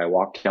cooler. I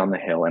walk down the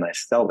hill and I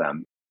sell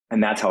them.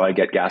 And that's how I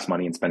get gas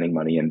money and spending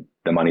money and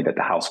the money that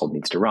the household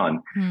needs to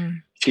run.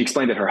 She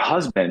explained that her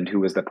husband, who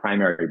was the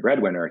primary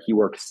breadwinner, he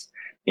works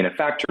in a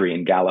factory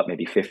in Gallup,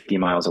 maybe 50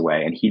 miles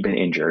away, and he'd been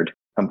injured.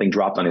 Something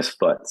dropped on his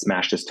foot,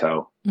 smashed his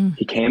toe.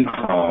 He came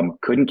home,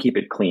 couldn't keep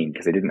it clean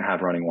because they didn't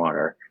have running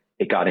water.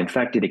 It got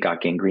infected, it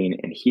got gangrene,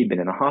 and he'd been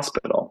in a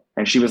hospital.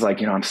 And she was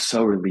like, I'm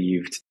so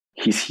relieved.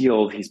 He's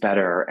healed, he's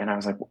better. And I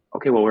was like,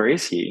 okay, well, where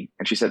is he?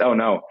 And she said, oh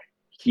no,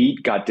 he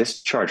got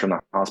discharged from the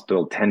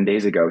hospital 10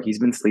 days ago. He's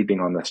been sleeping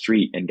on the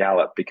street in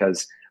Gallup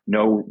because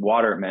no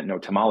water meant no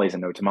tamales,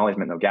 and no tamales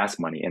meant no gas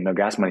money, and no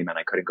gas money meant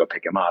I couldn't go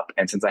pick him up.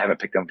 And since I haven't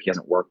picked him up, he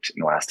hasn't worked in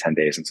the last 10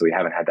 days. And so we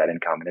haven't had that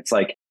income. And it's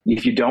like,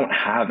 if you don't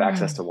have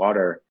access to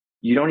water,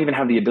 you don't even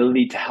have the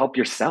ability to help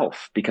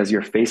yourself because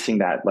you're facing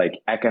that like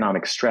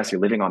economic stress.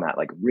 You're living on that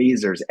like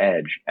razor's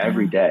edge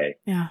every day.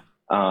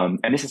 And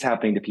this is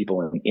happening to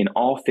people in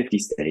all 50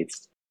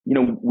 states.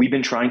 We've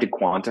been trying to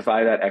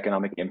quantify that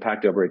economic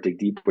impact over at Dig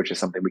Deep, which is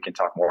something we can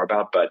talk more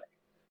about. But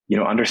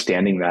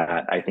understanding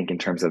that, I think in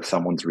terms of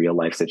someone's real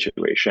life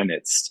situation,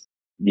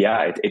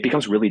 it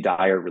becomes really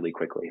dire really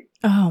quickly.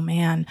 Oh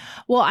man.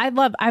 Well, I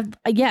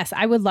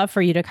would love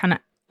for you to kind of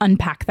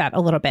unpack that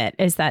a little bit,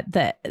 is that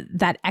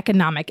that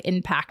economic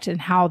impact and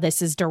how this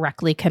is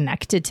directly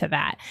connected to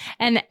that.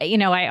 And,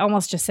 I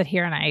almost just sit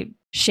here and I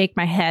shake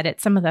my head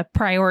at some of the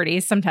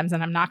priorities sometimes,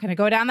 and I'm not going to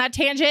go down that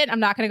tangent. I'm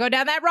not going to go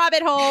down that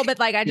rabbit hole, but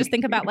like, I just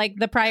think about like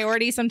the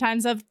priorities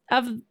sometimes of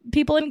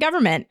people in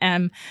government,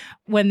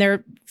 when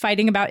they're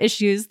fighting about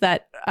issues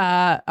that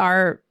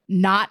are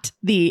not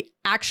the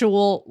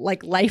actual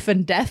like life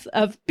and death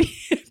of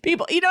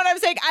people. You know what I'm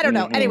saying? I don't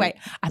know. Anyway,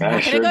 I'm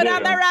not going to go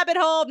down that rabbit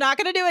hole. I'm not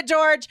going to do it,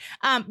 George.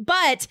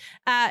 But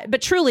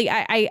truly,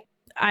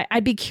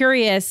 I'd be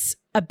curious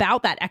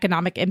about that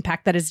economic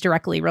impact that is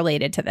directly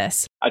related to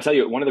this. I tell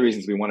you, one of the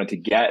reasons we wanted to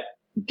get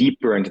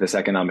deeper into this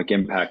economic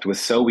impact was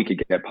so we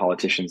could get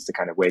politicians to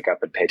kind of wake up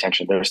and pay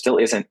attention. There still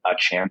isn't a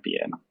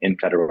champion in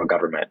federal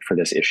government for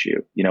this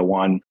issue.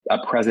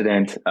 A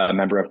president, a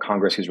member of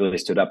Congress who's really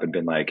stood up and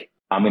been like,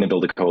 I'm going to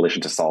build a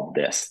coalition to solve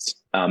this,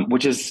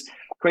 which is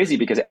crazy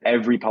because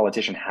every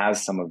politician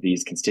has some of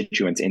these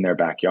constituents in their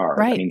backyard.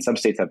 Right. I mean, some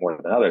states have more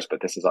than others,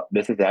 but this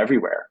is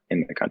everywhere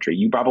in the country.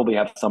 You probably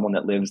have someone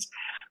that lives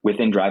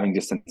within driving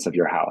distance of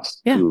your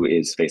house who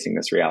is facing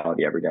this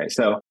reality every day.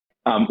 So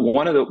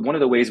one of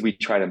the ways we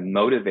try to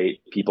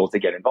motivate people to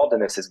get involved in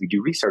this is we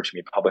do research and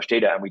we publish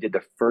data. And we did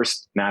the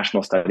first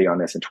national study on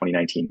this in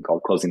 2019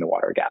 called Closing the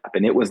Water Gap.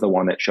 And it was the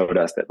one that showed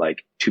us that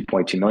like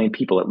 2.2 million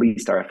people at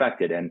least are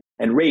affected.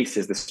 And race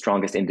is the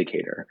strongest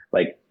indicator.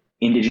 Like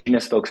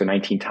Indigenous folks are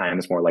 19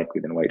 times more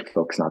likely than white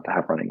folks not to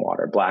have running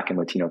water. Black and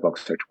Latino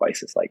folks are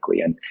twice as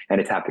likely. And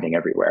it's happening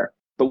everywhere.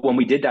 But when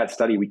we did that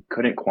study, we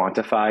couldn't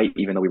quantify,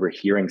 even though we were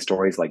hearing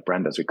stories like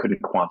Brenda's, we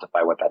couldn't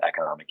quantify what that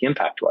economic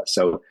impact was.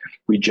 So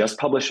we just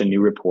published a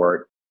new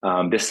report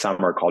this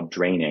summer called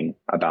Draining,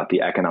 about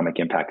the economic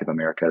impact of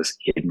America's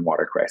hidden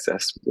water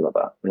crisis. We love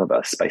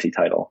a spicy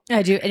title.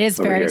 I do. It is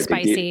very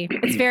spicy.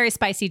 It's very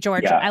spicy,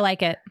 George. Yeah. I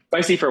like it.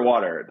 Spicy for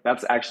water.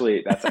 That's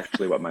actually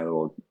what my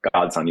little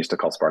godson used to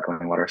call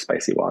sparkling water,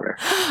 spicy water.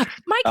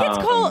 My kids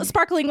call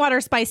sparkling water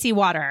spicy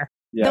water.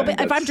 Yeah,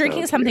 if I'm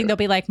drinking something, they'll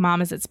be like,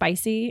 Mom, is it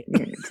spicy?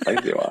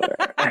 Spicy water.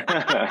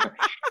 I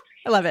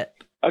love it.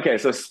 Okay,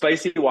 so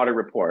Spicy Water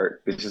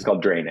Report, which is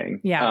called Draining,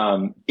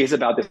 is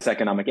about this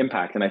economic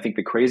impact. And I think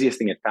the craziest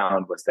thing it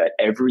found was that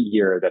every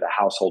year that a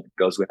household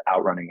goes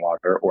without running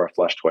water or a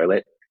flush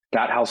toilet,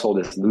 that household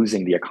is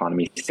losing the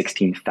economy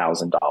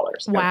 $16,000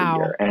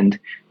 every year. And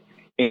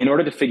in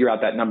order to figure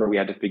out that number, we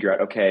had to figure out,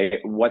 okay,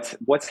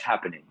 what's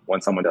happening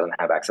when someone doesn't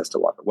have access to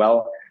water?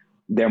 Well,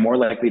 they're more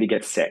likely to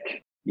get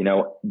sick.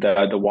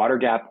 The water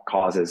gap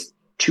causes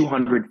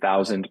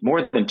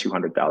more than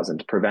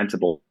 200,000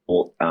 preventable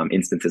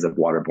instances of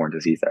waterborne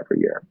disease every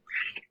year.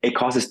 It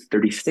causes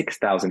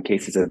 36,000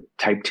 cases of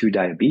type 2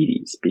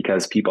 diabetes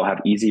because people have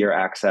easier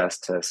access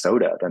to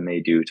soda than they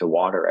do to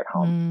water at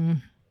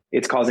home.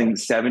 It's causing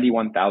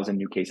 71,000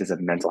 new cases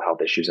of mental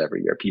health issues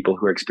every year. People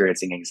who are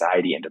experiencing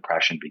anxiety and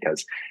depression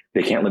because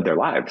they can't live their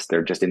lives.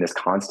 They're just in this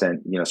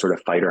constant, sort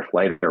of fight or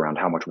flight around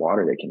how much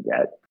water they can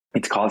get.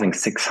 It's causing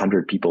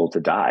 600 people to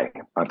die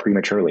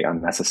prematurely,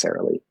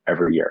 unnecessarily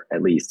every year,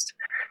 at least.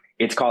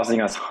 It's causing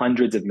us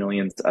hundreds of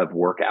millions of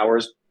work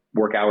hours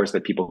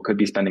that people could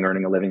be spending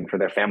earning a living for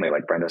their family,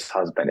 like Brenda's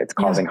husband. It's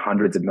causing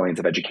hundreds of millions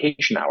of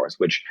education hours,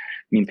 which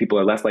means people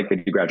are less likely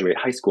to graduate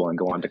high school and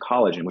go on to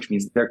college, and which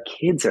means their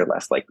kids are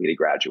less likely to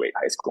graduate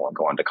high school and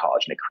go on to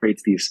college. And it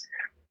creates these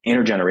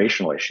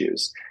intergenerational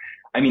issues.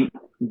 I mean,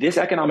 this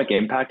economic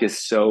impact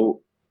is so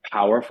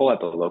powerful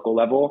at the local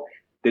level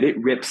that it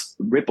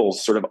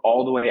ripples sort of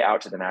all the way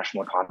out to the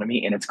national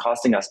economy. And it's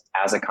costing us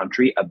as a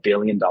country $1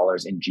 billion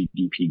in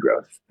GDP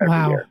growth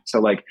every year. So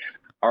like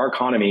our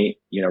economy,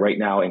 right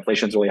now,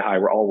 inflation's really high.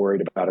 We're all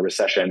worried about a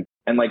recession.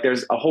 And like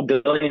there's a whole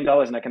 $1 billion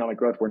in economic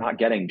growth we're not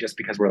getting just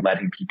because we're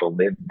letting people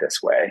live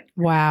this way.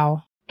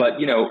 Wow. But,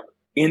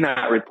 in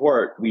that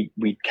report, we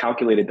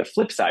calculated the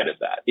flip side of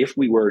that. If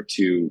we were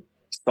to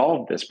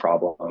solve this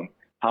problem,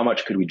 how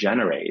much could we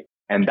generate?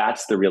 And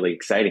that's the really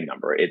exciting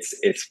number. It's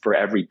for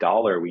every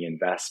dollar we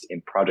invest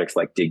in projects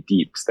like Dig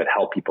Deeps that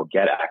help people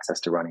get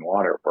access to running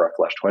water or a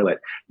flush toilet,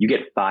 you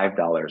get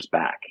 $5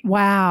 back.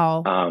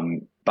 Wow.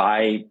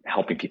 By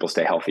helping people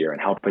stay healthier and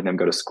helping them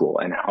go to school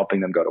and helping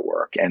them go to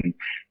work and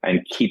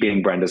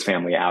keeping Brenda's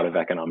family out of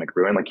economic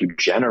ruin. Like, you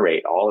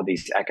generate all of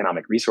these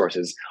economic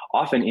resources,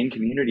 often in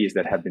communities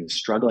that have been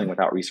struggling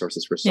without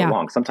resources for so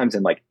long, sometimes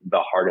in like the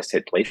hardest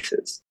hit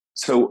places.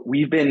 So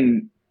we've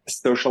been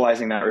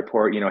socializing that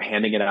report,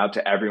 handing it out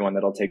to everyone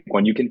that'll take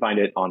one. You can find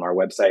it on our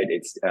website.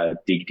 It's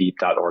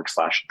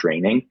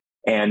digdeep.org/draining.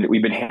 And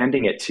we've been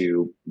handing it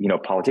to,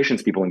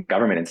 politicians, people in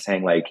government, and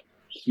saying, like,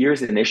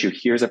 here's an issue,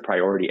 here's a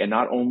priority. And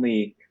not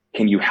only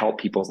can you help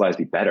people's lives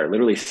be better,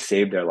 literally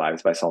save their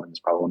lives by solving this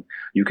problem,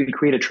 you can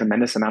create a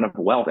tremendous amount of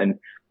wealth. And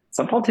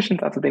some politicians,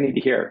 that's what they need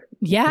to hear.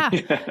 Yeah.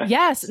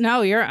 Yes.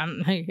 No, you're,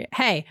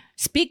 hey,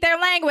 speak their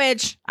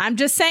language. I'm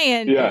just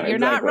saying, you're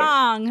not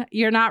wrong.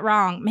 You're not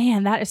wrong.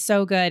 Man, that is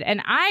so good.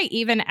 And I,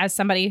 even as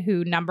somebody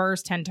who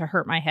numbers tend to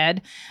hurt my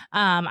head,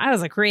 I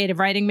was a creative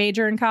writing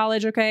major in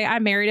college. Okay. I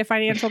married a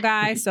financial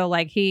guy. So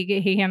like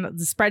he handled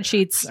the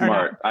spreadsheets.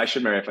 Smart. I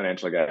should marry a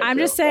financial guy. I'm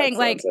just saying,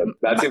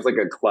 that seems like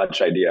a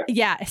clutch idea.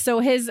 Yeah. So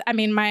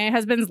my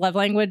husband's love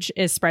language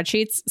is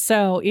spreadsheets.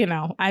 So,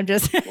 I'm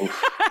just...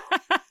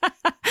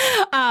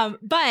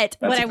 But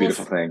that's what a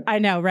beautiful thing. I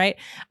know, right?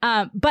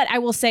 But I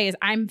will say is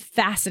I'm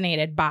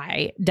fascinated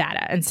by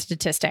data and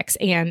statistics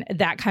and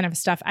that kind of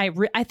stuff.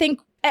 I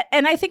think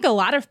a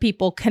lot of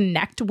people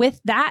connect with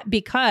that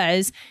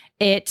because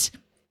it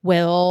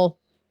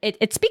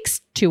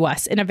speaks to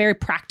us in a very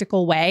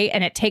practical way,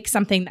 and it takes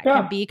something that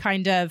can be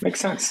kind of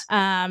makes sense.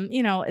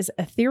 Is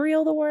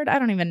ethereal the word? I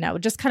don't even know.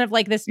 Just kind of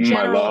like this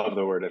general. I love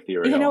the word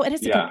ethereal. It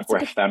is. Or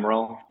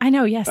ephemeral. I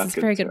know. Yes, it's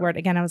a very good word.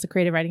 Again, I was a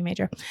creative writing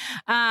major.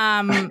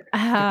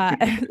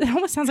 It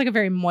almost sounds like a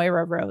very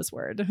Moira Rose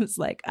word. It's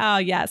like, oh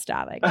yes,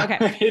 darling.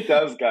 Okay, it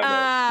does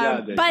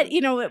kind of. But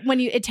when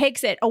it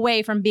takes it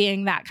away from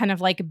being that kind of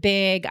like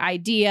big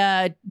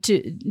idea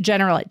to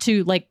general it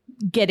to like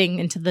getting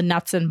into the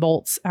nuts and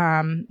bolts,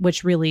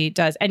 which really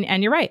does.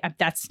 And you're right.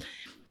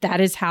 That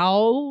is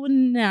how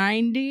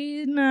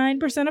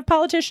 99% of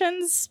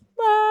politicians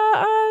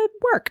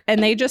work.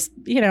 And they just,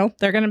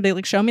 they're going to be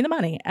like, show me the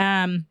money.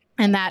 And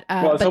that,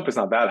 let's hope it's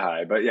not that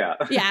high, but yeah.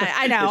 Yeah,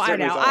 I know.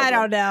 I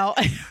don't know.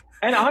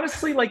 And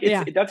honestly, like,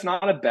 that's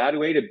not a bad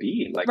way to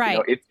be. Like, right.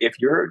 If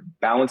you're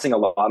balancing a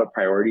lot of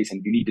priorities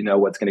and you need to know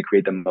what's going to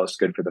create the most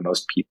good for the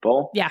most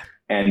people. Yeah.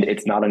 And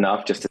it's not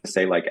enough just to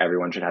say like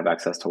everyone should have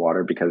access to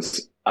water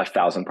because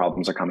 1,000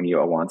 problems are coming to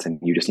you at once and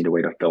you just need a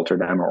way to filter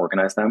them or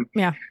organize them.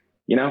 Yeah.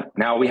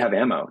 Now we have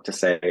ammo to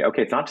say,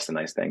 okay, it's not just a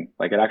nice thing.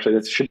 Like,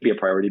 this should be a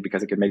priority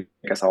because it could make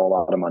us all a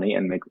lot of money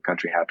and make the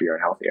country happier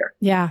and healthier.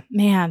 Yeah,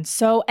 man.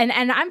 So, and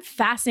I'm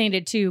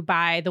fascinated too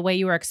by the way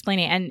you were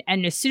explaining.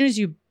 And as soon as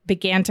you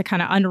began to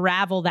kind of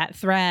unravel that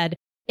thread,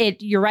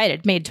 you're right.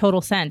 It made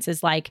total sense.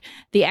 Is like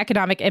the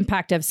economic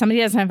impact of somebody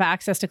doesn't have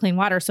access to clean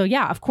water. So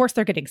yeah, of course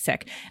they're getting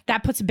sick.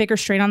 That puts a bigger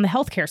strain on the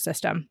healthcare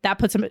system. That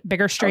puts a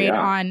bigger strain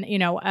on,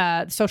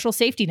 social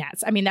safety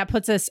nets. I mean, that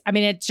puts us,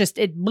 it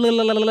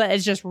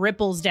just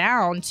ripples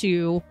down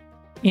to,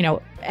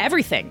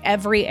 everything,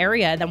 every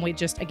area. Then we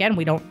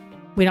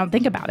don't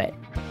think about it.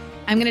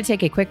 I'm going to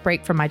take a quick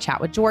break from my chat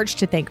with George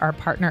to thank our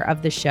partner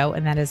of the show,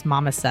 and that is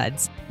Mama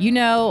Suds. You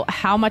know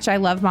how much I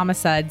love Mama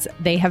Suds.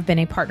 They have been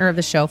a partner of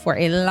the show for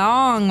a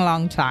long,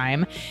 long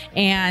time,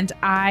 and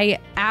I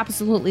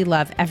absolutely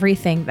love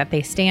everything that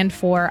they stand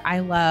for. I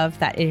love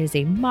that it is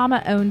a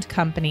mama-owned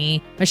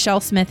company.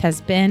 Michelle Smith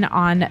has been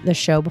on the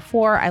show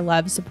before. I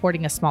love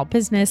supporting a small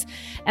business,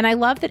 and I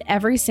love that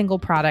every single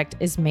product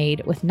is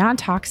made with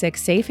non-toxic,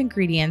 safe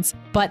ingredients,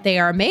 but they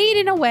are made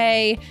in a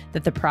way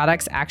that the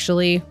products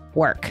actually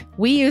work.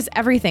 We use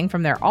everything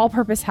from their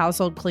all-purpose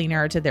household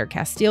cleaner to their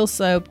Castile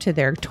soap to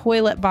their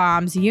toilet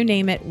bombs, you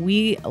name it.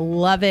 We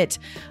love it.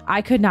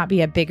 I could not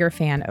be a bigger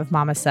fan of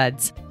Mama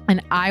Suds, and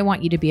I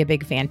want you to be a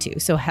big fan too.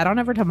 So head on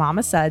over to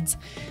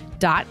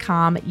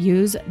mamasuds.com,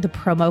 use the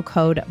promo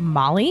code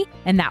Molly,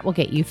 and that will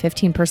get you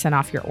 15%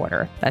 off your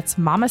order. That's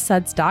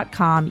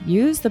mamasuds.com,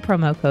 use the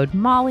promo code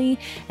Molly,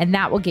 and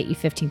that will get you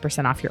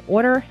 15% off your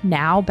order.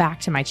 Now back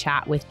to my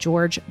chat with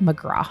George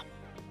McGraw.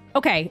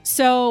 Okay,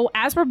 so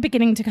as we're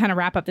beginning to kind of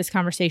wrap up this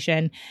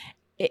conversation,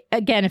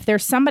 again, if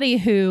there's somebody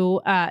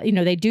who,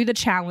 they do the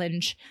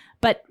challenge,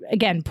 but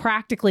again,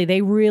 practically,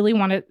 they really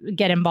want to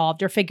get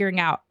involved or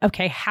figuring out,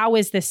 okay, how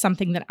is this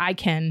something that I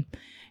can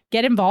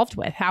get involved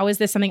with? How is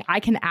this something I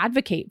can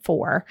advocate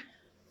for?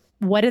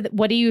 What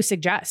do you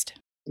suggest?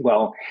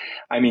 Well,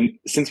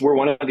 since we're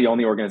one of the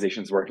only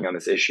organizations working on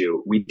this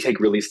issue, we take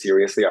really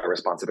seriously our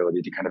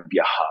responsibility to kind of be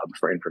a hub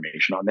for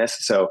information on this.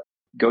 So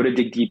go to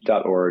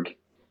digdeep.org.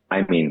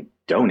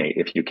 Donate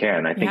if you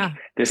can. I think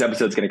this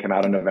episode's going to come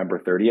out on November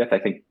 30th. I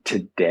think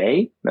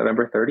today,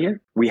 November 30th,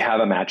 we have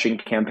a matching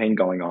campaign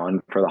going on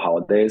for the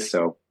holidays.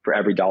 So for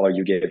every dollar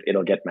you give,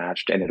 it'll get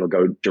matched and it'll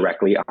go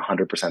directly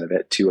 100% of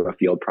it to a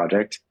field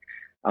project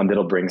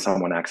that'll bring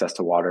someone access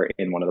to water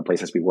in one of the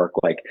places we work,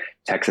 like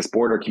Texas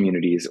border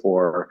communities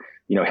or,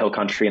 Hill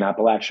Country in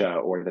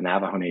Appalachia or the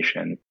Navajo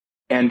Nation.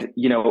 And,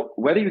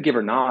 whether you give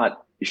or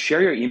not,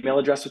 share your email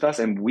address with us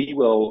and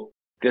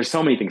there's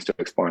so many things to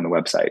explore on the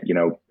website,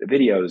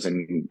 videos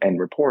and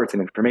reports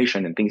and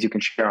information and things you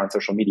can share on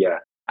social media.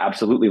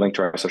 Absolutely link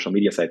to our social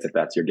media sites if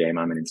that's your game.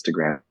 I'm an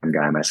Instagram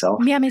guy myself.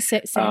 Yeah,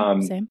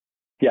 same.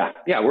 Yeah.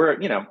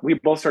 We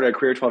both started a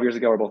career 12 years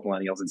ago. We're both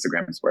millennials.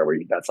 Instagram is where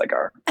that's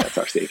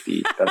our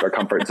safety. That's our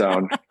comfort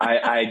zone.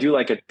 I do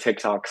like a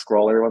TikTok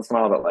scroll every once in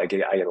a while, but like I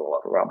get a little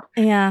overwhelmed.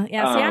 Yeah. See,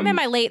 I'm in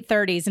my late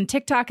 30s and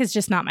TikTok is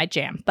just not my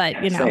jam, but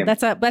same.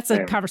 that's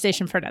a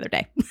conversation for another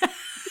day.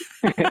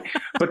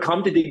 But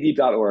come to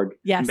digdeep.org,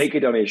 yes. Make a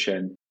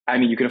donation. I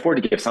mean, you can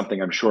afford to give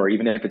something, I'm sure,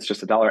 even if it's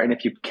just $1. And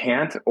if you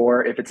can't,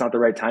 or if it's not the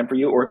right time for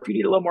you, or if you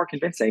need a little more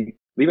convincing,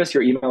 leave us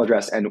your email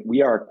address. And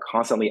we are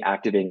constantly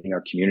activating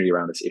our community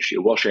around this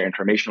issue. We'll share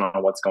information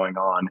on what's going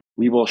on.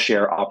 We will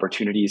share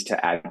opportunities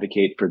to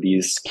advocate for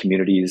these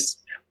communities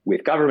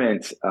with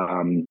government,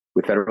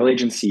 with federal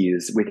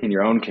agencies, within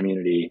your own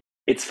community.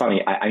 It's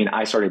funny.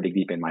 I started Dig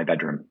Deep in my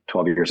bedroom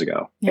 12 years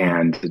ago. Yeah.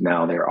 And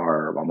now there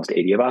are almost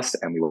 80 of us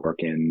and we work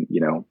in,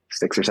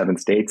 6 or 7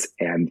 states.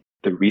 And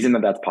the reason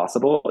that that's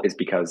possible is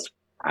because,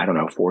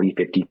 40,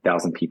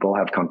 50,000 people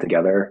have come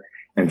together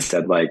and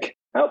said like,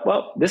 oh,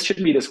 well, this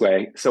shouldn't be this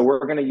way. So we're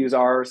going to use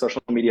our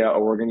social media,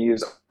 or we're going to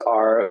use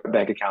our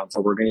bank accounts,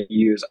 or we're going to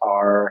use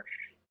our,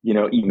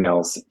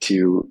 emails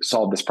to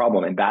solve this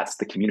problem. And that's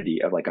the community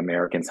of like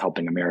Americans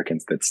helping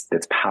Americans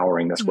that's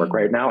powering this work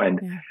right now.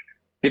 And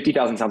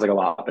 50,000 sounds like a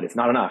lot, but it's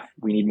not enough.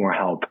 We need more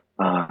help.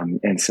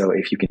 And so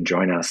if you can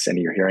join us and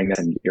you're hearing this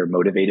and you're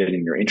motivated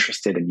and you're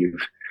interested and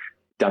you've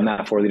done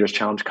that 4 Leaders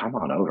Challenge, come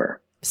on over.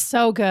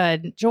 So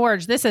good.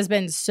 George, this has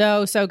been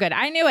so good.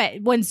 I knew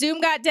it. When Zoom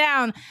got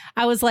down,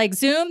 I was like,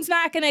 Zoom's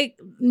not going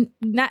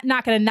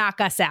to knock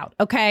us out.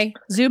 Okay.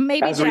 Zoom may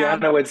be As down.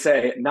 Rihanna would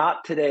say,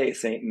 not today,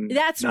 Satan.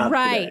 That's not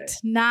right. Today.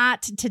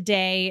 Not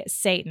today,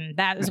 Satan.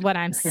 That is what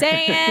I'm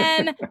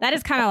saying. That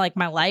is kind of like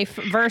my life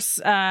verse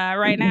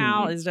right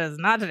now is just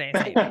not today,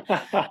 Satan.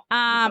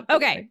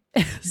 Okay.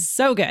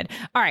 So good.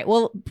 All right.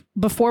 Well,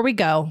 before we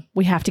go,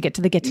 we have to get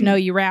to the get to know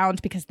you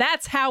round, because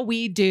that's how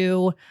we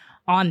do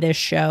on this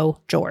show,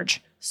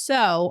 George.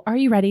 So are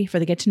you ready for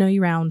the get to know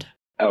you round?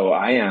 Oh,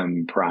 I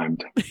am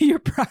primed. You're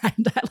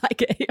primed. I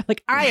like it. You're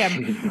like, I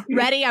am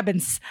ready. I've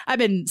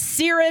been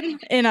searing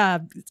in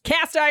a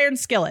cast iron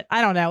skillet.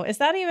 I don't know. Is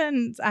that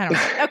even? I don't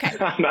know. Okay.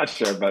 I'm not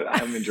sure, but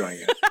I'm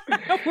enjoying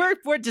it.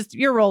 we're just,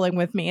 you're rolling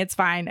with me. It's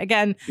fine.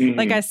 Again,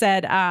 like I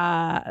said,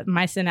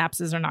 my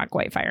synapses are not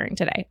quite firing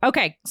today.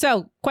 Okay.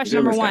 So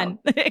question number 1.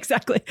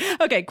 Exactly.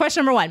 Okay.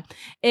 Question number 1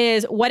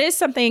 is, what is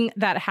something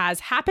that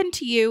has happened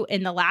to you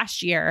in the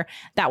last year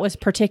that was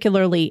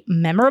particularly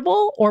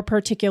memorable or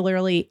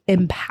particularly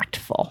impactful?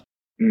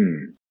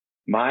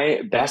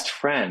 My best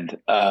friend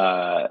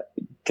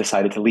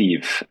decided to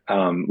leave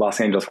Los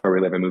Angeles, where we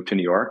live, and move to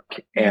New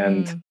York.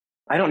 And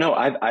I don't know.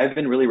 I've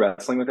been really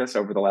wrestling with this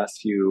over the last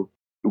few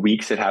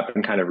weeks. It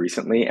happened kind of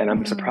recently, and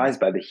I'm surprised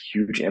by the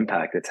huge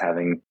impact it's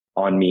having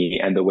on me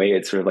and the way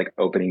it's sort of like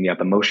opening me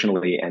up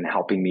emotionally and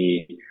helping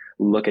me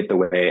look at the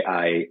way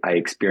I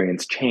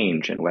experience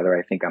change and whether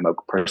I think I'm a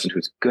person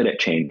who's good at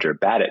change or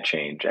bad at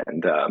change.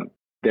 And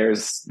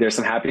there's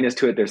some happiness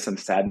to it. There's some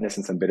sadness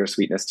and some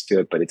bittersweetness to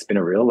it, but it's been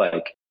a real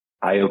like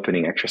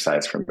eye-opening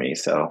exercise for me.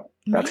 So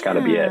that's got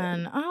to be it.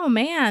 Oh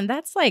man,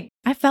 that's like,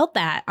 I felt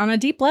that on a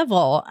deep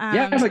level.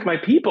 Yeah, it's like my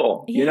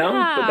people, you know,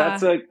 but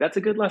that's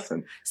a good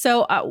lesson.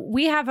 So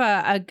we have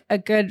a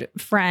good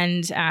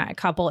friend,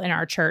 couple in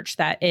our church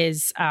that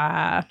is,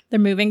 they're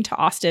moving to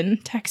Austin,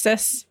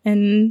 Texas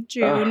in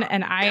June.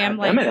 And I am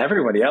like, them and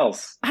everybody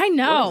else. I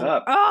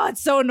know. Oh,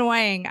 it's so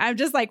annoying. I'm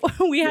just like,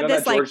 we have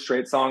this that George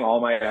Strait song, All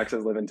My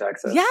Exes Live in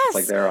Texas. Yes.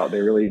 It's like they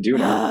really do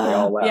now. They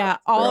all left. Yeah.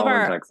 All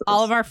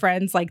of our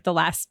friends, like the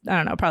last, I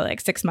don't know, probably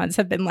like 6 months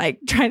have been like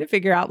trying to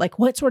figure out like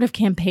what sort of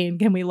campaign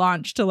can we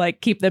launch to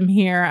like keep them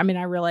here. I mean,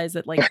 I realize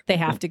that like they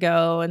have to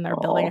go and they're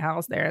building a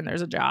house there and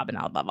there's a job and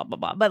all blah, blah, blah,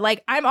 blah. But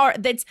like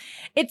it's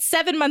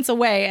 7 months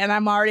away and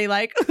I'm already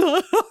like,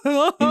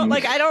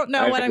 like, I don't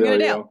know what I'm going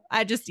to do.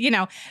 I just,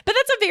 but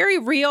that's a very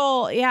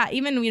real,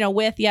 even,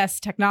 with, yes,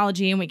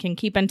 technology and we can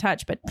keep in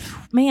touch, but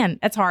man,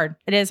 it's hard.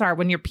 It is hard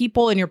when you're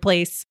people in your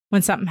place.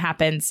 When something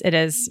happens, it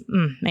is,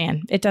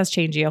 man, it does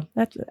change you.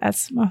 That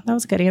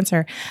was a good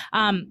answer.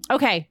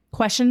 Okay.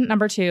 Question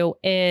number 2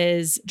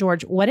 is,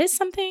 George, what is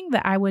something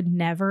that I would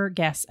never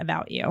guess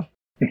about you?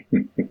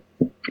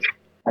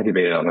 I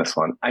debated on this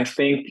one. I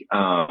think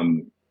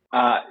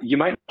you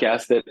might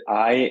guess that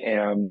I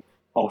am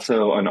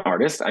also an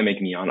artist. I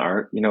make neon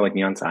art, like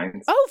neon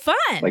signs. Oh,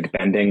 fun. Like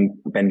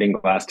bending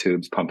glass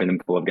tubes, pumping them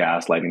full of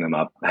gas, lighting them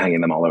up,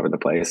 hanging them all over the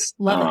place.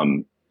 Love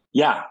it.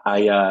 Yeah,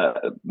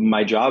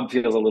 my job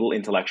feels a little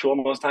intellectual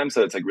most times,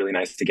 so it's like really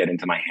nice to get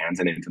into my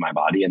hands and into my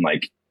body and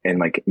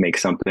make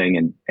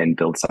something and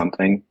build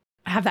something.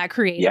 Have that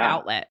creative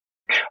outlet.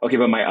 Okay,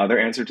 but my other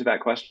answer to that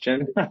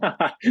question,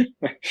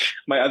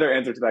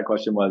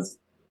 was,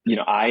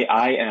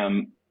 I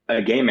am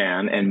a gay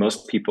man, and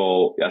most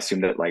people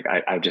assume that like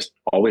I've just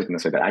always been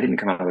this way, but I didn't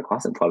come out of the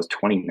closet until I was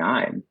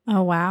 29.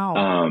 Oh,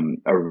 wow.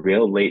 A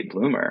real late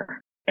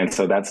bloomer. And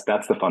so that's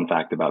the fun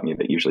fact about me,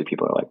 that usually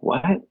people are like,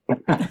 what?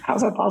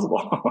 How's that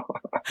possible?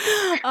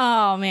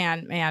 Oh,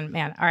 man.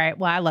 All right.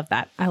 Well, I love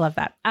that.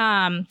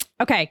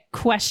 Okay.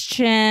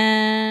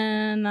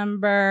 Question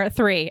number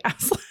 3.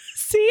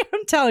 See,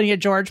 I'm telling you,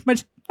 George, my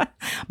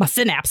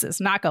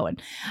synapses not going.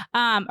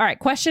 All right.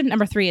 Question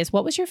number 3 is,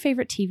 what was your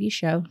favorite TV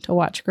show to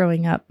watch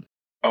growing up?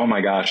 Oh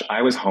my gosh.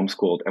 I was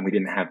homeschooled and we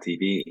didn't have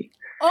TV.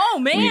 Oh,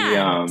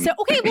 man.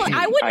 Okay. Well,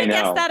 I wouldn't have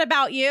guessed that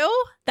about you.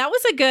 That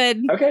was a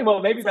good. Okay.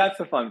 Well, maybe that's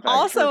a fun fact.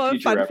 Also a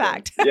fun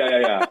fact.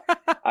 Yeah.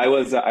 I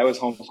was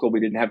homeschooled. We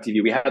didn't have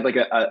TV. We had like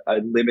a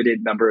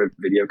limited number of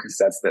video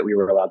cassettes that we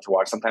were allowed to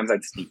watch. Sometimes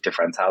I'd sneak to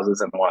friends'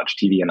 houses and watch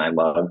TV, and I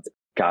loved,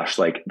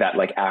 like that,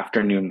 like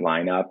afternoon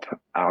lineup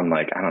on,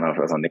 like, I don't know if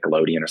it was on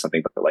Nickelodeon or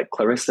something, but like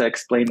Clarissa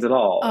Explains It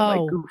All,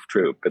 and like Goof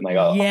Troop, and like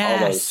all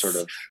those sort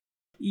of.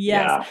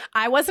 Yes. Yeah.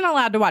 I wasn't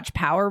allowed to watch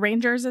Power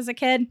Rangers as a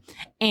kid.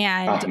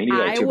 And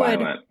I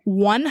would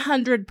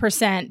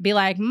 100% be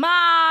like,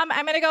 Mom,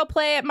 I'm going to go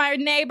play at my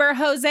neighbor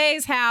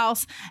Jose's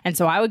house. And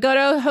so I would go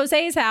to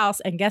Jose's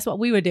house, and guess what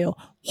we would do?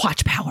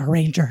 Watch Power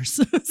Rangers.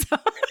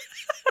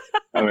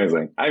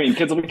 Amazing. I mean,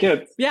 kids will be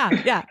kids.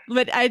 Yeah.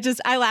 But I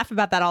laugh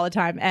about that all the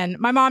time. And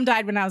my mom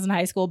died when I was in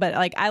high school, but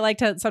like I like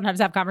to sometimes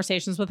have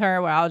conversations with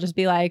her where I'll just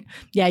be like,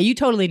 yeah, you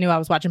totally knew I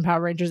was watching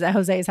Power Rangers at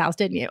Jose's house,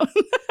 didn't you?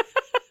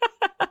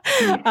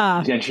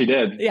 And she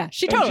did. Yeah,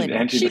 she totally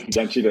did. She did.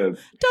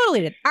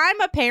 Totally did.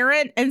 I'm a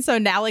parent, and so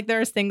now like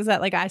there's things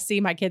that like I see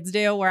my kids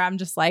do where I'm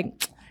just like,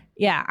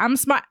 yeah, I'm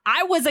smart.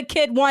 I was a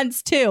kid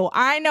once too.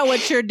 I know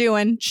what you're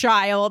doing,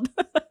 child.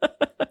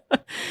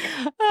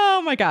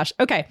 Oh my gosh.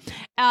 Okay.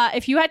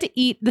 If you had to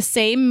eat the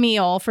same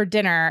meal for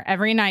dinner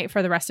every night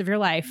for the rest of your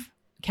life,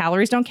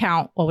 calories don't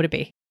count, what would it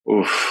be?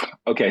 Oof.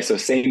 Okay, so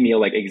same meal,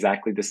 like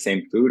exactly the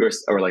same food,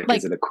 or like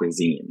is it a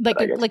cuisine? Like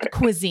a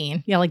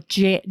cuisine. Yeah, like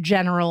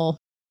general.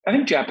 I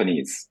think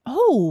Japanese.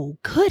 Oh,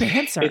 good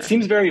answer. It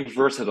seems very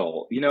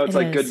versatile. You know, it's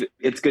good.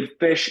 It's good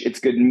fish. It's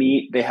good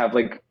meat. They have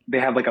like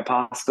a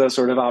pasta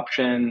sort of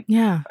option.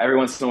 Yeah. Every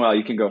once in a while,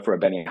 you can go for a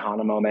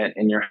Benihana moment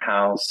in your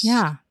house.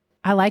 Yeah,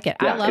 I like it.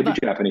 Yeah, it'd be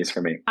Japanese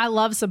for me. I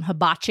love some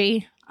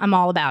hibachi. I'm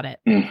all about it.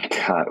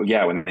 God,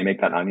 yeah, when they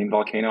make that onion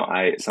volcano,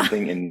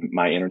 something in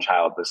my inner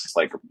child just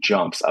like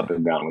jumps up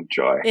and down with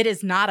joy. It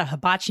is not a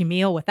hibachi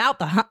meal without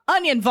the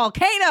onion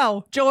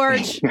volcano,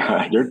 George.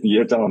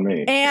 You're telling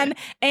me. And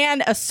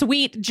a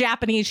sweet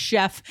Japanese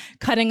chef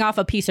cutting off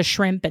a piece of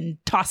shrimp and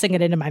tossing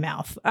it into my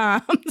mouth.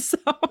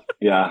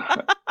 Yeah,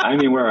 I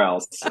mean, where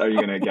else are you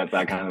going to get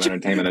that kind of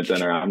entertainment at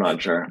dinner? I'm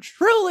not sure.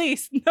 Truly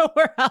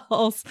nowhere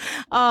else.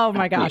 Oh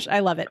my gosh, I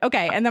love it.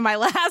 Okay, and then my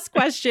last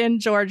question,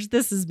 George,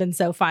 this has been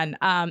so fun,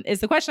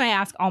 is the question I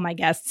ask all my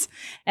guests,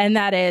 and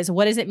that is,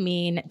 what does it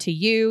mean to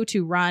you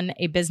to run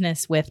a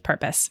business with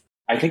purpose?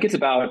 I think it's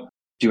about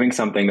doing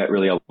something that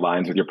really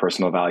aligns with your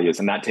personal values.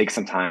 And that takes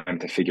some time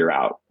to figure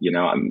out. You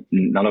know,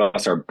 none of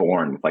us are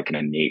born with like an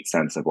innate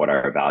sense of what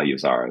our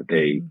values are.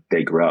 They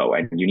grow,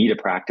 and you need a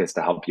practice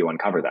to help you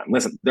uncover them.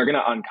 Listen, they're going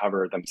to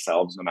uncover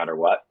themselves no matter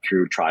what,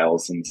 through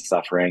trials and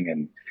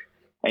suffering.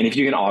 And if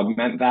you can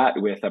augment that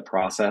with a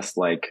process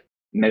like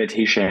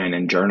meditation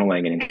and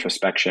journaling and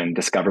introspection,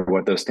 discover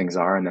what those things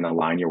are, and then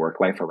align your work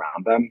life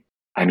around them.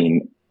 I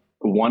mean,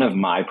 one of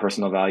my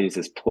personal values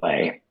is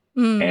play.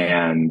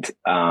 And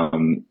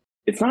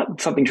it's not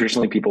something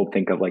traditionally people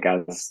think of like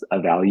as a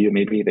value.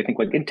 Maybe they think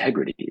like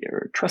integrity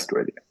or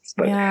trustworthiness.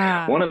 But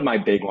one of my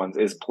big ones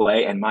is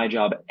play. And my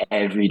job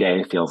every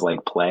day feels like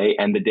play.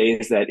 And the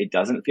days that it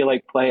doesn't feel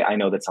like play, I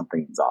know that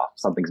something's off,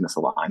 something's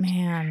misaligned.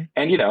 Man.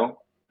 And, you know,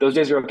 those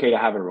days are okay to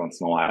have every once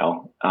in a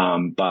while.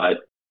 But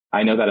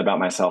I know that about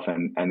myself,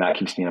 and that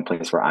keeps me in a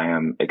place where I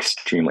am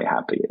extremely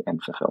happy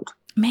and fulfilled.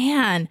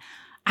 Man,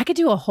 I could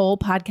do a whole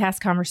podcast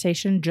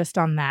conversation just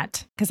on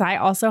that, because I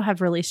also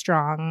have really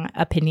strong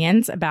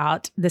opinions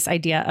about this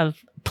idea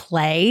of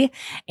play.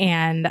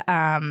 And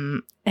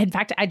in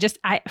fact,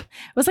 it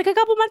was like a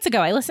couple months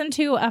ago, I listened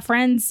to a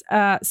friend's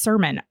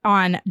sermon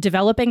on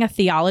developing a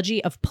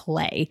theology of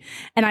play.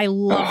 And I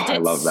loved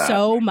it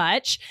so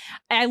much.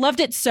 I loved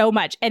it so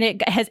much. And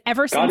it has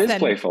ever since then. God is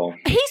playful.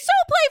 He's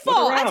so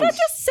playful. That's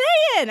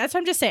what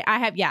I'm just saying. I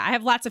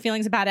have lots of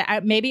feelings about it.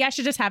 Maybe I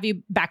should just have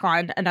you back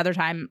on another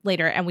time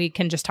later and we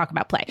can just talk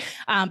about play.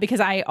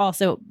 Because I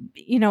also,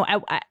 you know,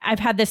 I've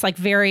had this like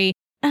very,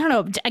 I don't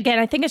know. Again,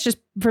 I think it's just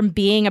from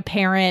being a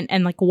parent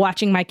and like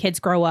watching my kids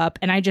grow up,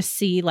 and I just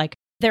see like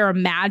their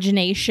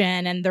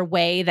imagination and their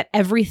way that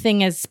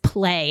everything is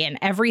play, and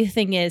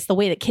everything is the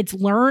way that kids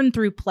learn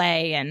through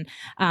play. And,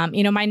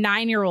 you know, my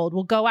 9-year-old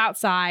will go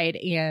outside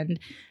and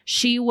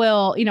she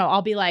will, you know,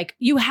 I'll be like,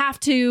 you have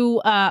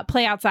to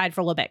play outside for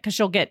a little bit, because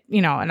she'll get,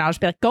 you know, and I'll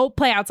just be like, go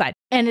play outside.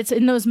 And it's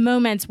in those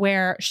moments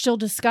where she'll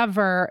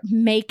discover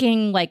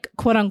making like,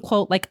 quote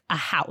unquote, like a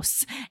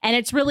house. And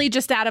it's really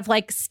just out of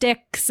like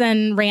sticks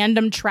and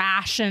random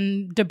trash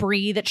and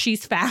debris that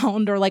she's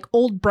found, or like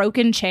old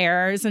broken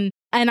chairs. And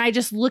And I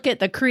just look at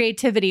the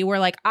creativity where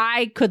like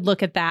I could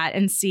look at that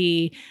and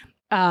see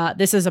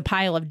this is a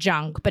pile of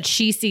junk, but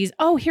she sees,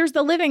 oh, here's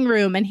the living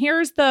room and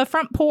here's the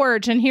front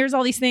porch and here's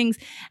all these things.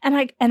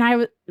 And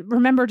I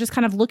remember just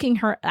kind of looking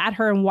at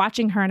her and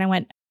watching her. And I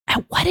went,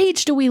 at what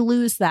age do we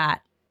lose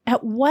that?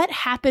 At what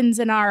happens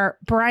in our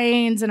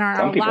brains and our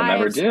lives? Some people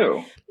never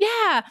do.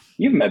 Yeah.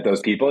 You've met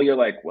those people. You're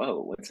like,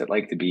 whoa, what's it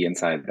like to be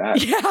inside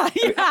that?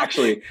 Yeah.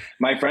 Actually,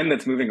 my friend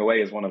that's moving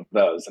away is one of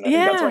those. And I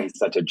think that's why he's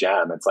such a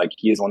gem. It's like,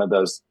 he is one of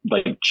those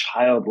like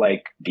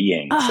childlike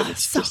beings. Oh, that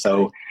it's just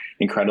so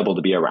incredible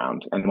to be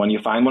around. And when you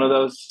find one of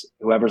those,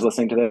 whoever's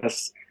listening to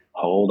this,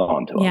 hold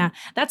on to him. Yeah,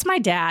 that's my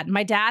dad.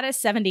 My dad is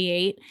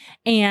 78,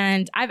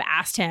 and I've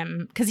asked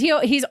him because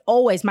he's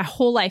always, my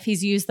whole life,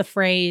 he's used the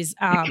phrase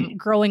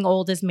growing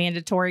old is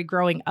mandatory,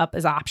 growing up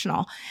is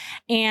optional.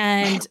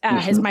 And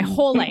my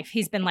whole life,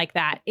 he's been like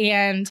that.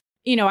 And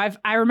you know,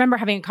 I remember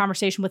having a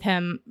conversation with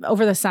him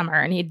over the summer,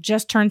 and he had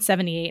just turned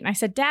 78. And I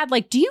said, Dad,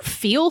 like, do you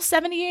feel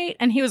 78?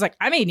 And he was like,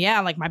 I mean,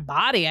 yeah, like my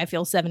body, I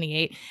feel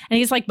 78. And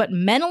he's like, but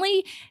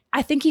mentally,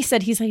 I think he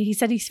said he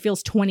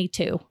feels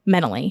 22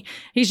 mentally.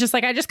 He's just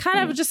like, I just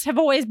kind of just have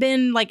always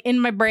been like in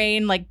my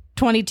brain, like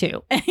 22.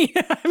 You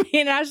know what I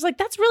mean? I was like,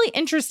 that's really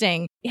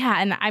interesting. Yeah.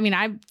 And I mean,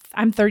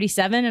 I'm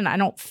 37 and I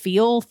don't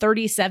feel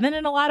 37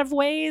 in a lot of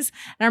ways.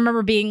 And I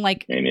remember being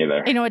like, me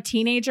neither. You know, a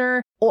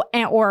teenager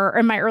or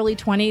in my early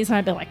 20s. And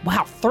I'd be like,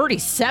 wow,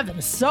 37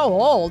 is so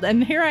old.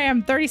 And here I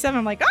am 37.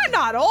 I'm like, I'm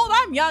not old.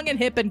 I'm young and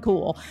hip and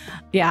cool.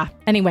 Yeah.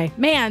 Anyway,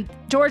 man,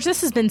 George, this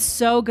has been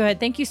so good.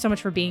 Thank you so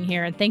much for being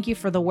here. And thank you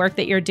for the work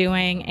that you're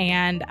doing.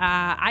 And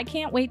I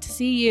can't wait to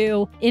see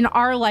you in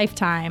our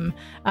lifetime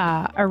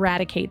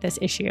eradicate this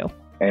issue.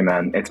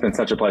 Amen. It's been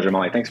such a pleasure,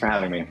 Molly. Thanks for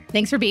having me.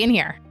 Thanks for being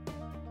here.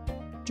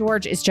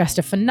 George is just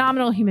a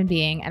phenomenal human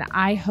being, and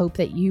I hope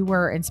that you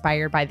were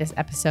inspired by this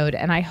episode,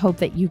 and I hope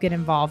that you get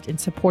involved in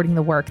supporting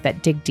the work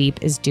that Dig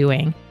Deep is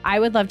doing. I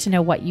would love to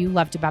know what you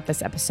loved about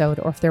this episode,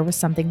 or if there was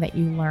something that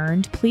you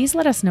learned. Please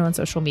let us know on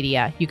social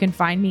media. You can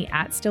find me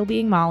at Still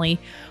Being Molly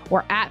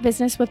or at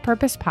Business with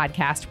Purpose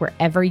Podcast,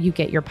 wherever you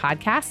get your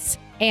podcasts.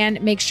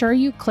 And make sure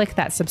you click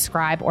that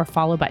subscribe or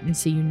follow button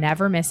so you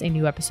never miss a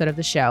new episode of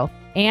the show.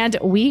 And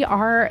we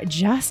are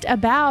just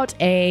about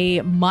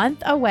a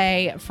month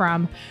away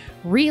from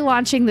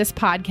relaunching this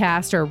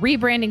podcast or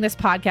rebranding this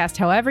podcast,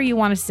 however you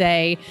want to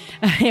say.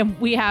 And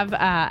we have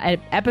an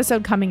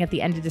episode coming at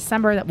the end of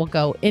December that will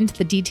go into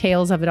the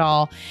details of it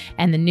all.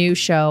 And the new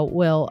show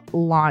will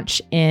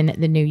launch in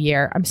the new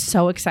year. I'm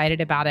so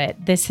excited about it.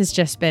 This has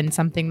just been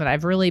something that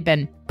I've really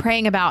been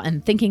praying about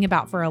and thinking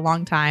about for a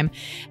long time.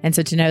 And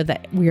so to know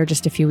that we are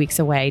just a few weeks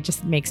away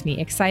just makes me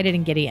excited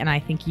and giddy. And I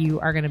think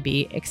you are going to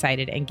be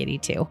excited and giddy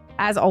too.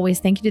 As always,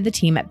 thank you to the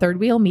team at Third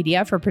Wheel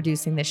Media for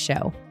producing this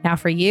show. Now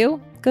for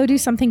you, go do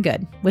something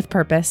good with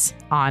purpose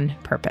on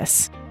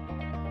purpose.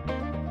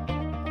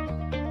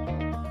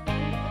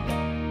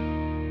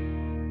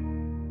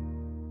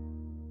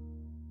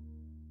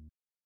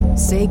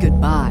 Say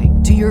goodbye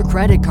to your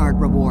credit card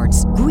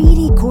rewards.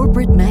 Greedy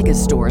corporate mega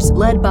stores,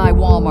 led by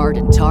Walmart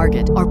and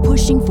Target, are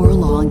pushing for a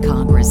law in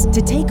Congress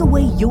to take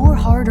away your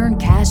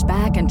hard-earned cash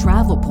back and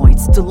travel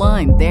points to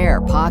line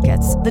their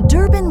pockets. The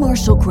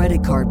Durbin-Marshall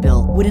credit card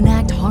bill would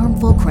enact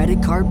harmful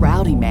credit card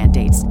routing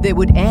mandates that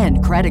would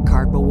end credit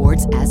card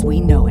rewards as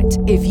we know it.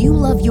 If you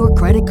love your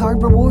credit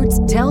card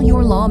rewards, tell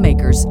your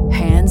lawmakers,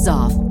 hands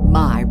off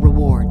my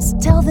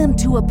rewards. Tell them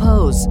to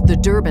oppose the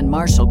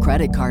Durbin-Marshall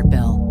credit card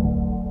bill.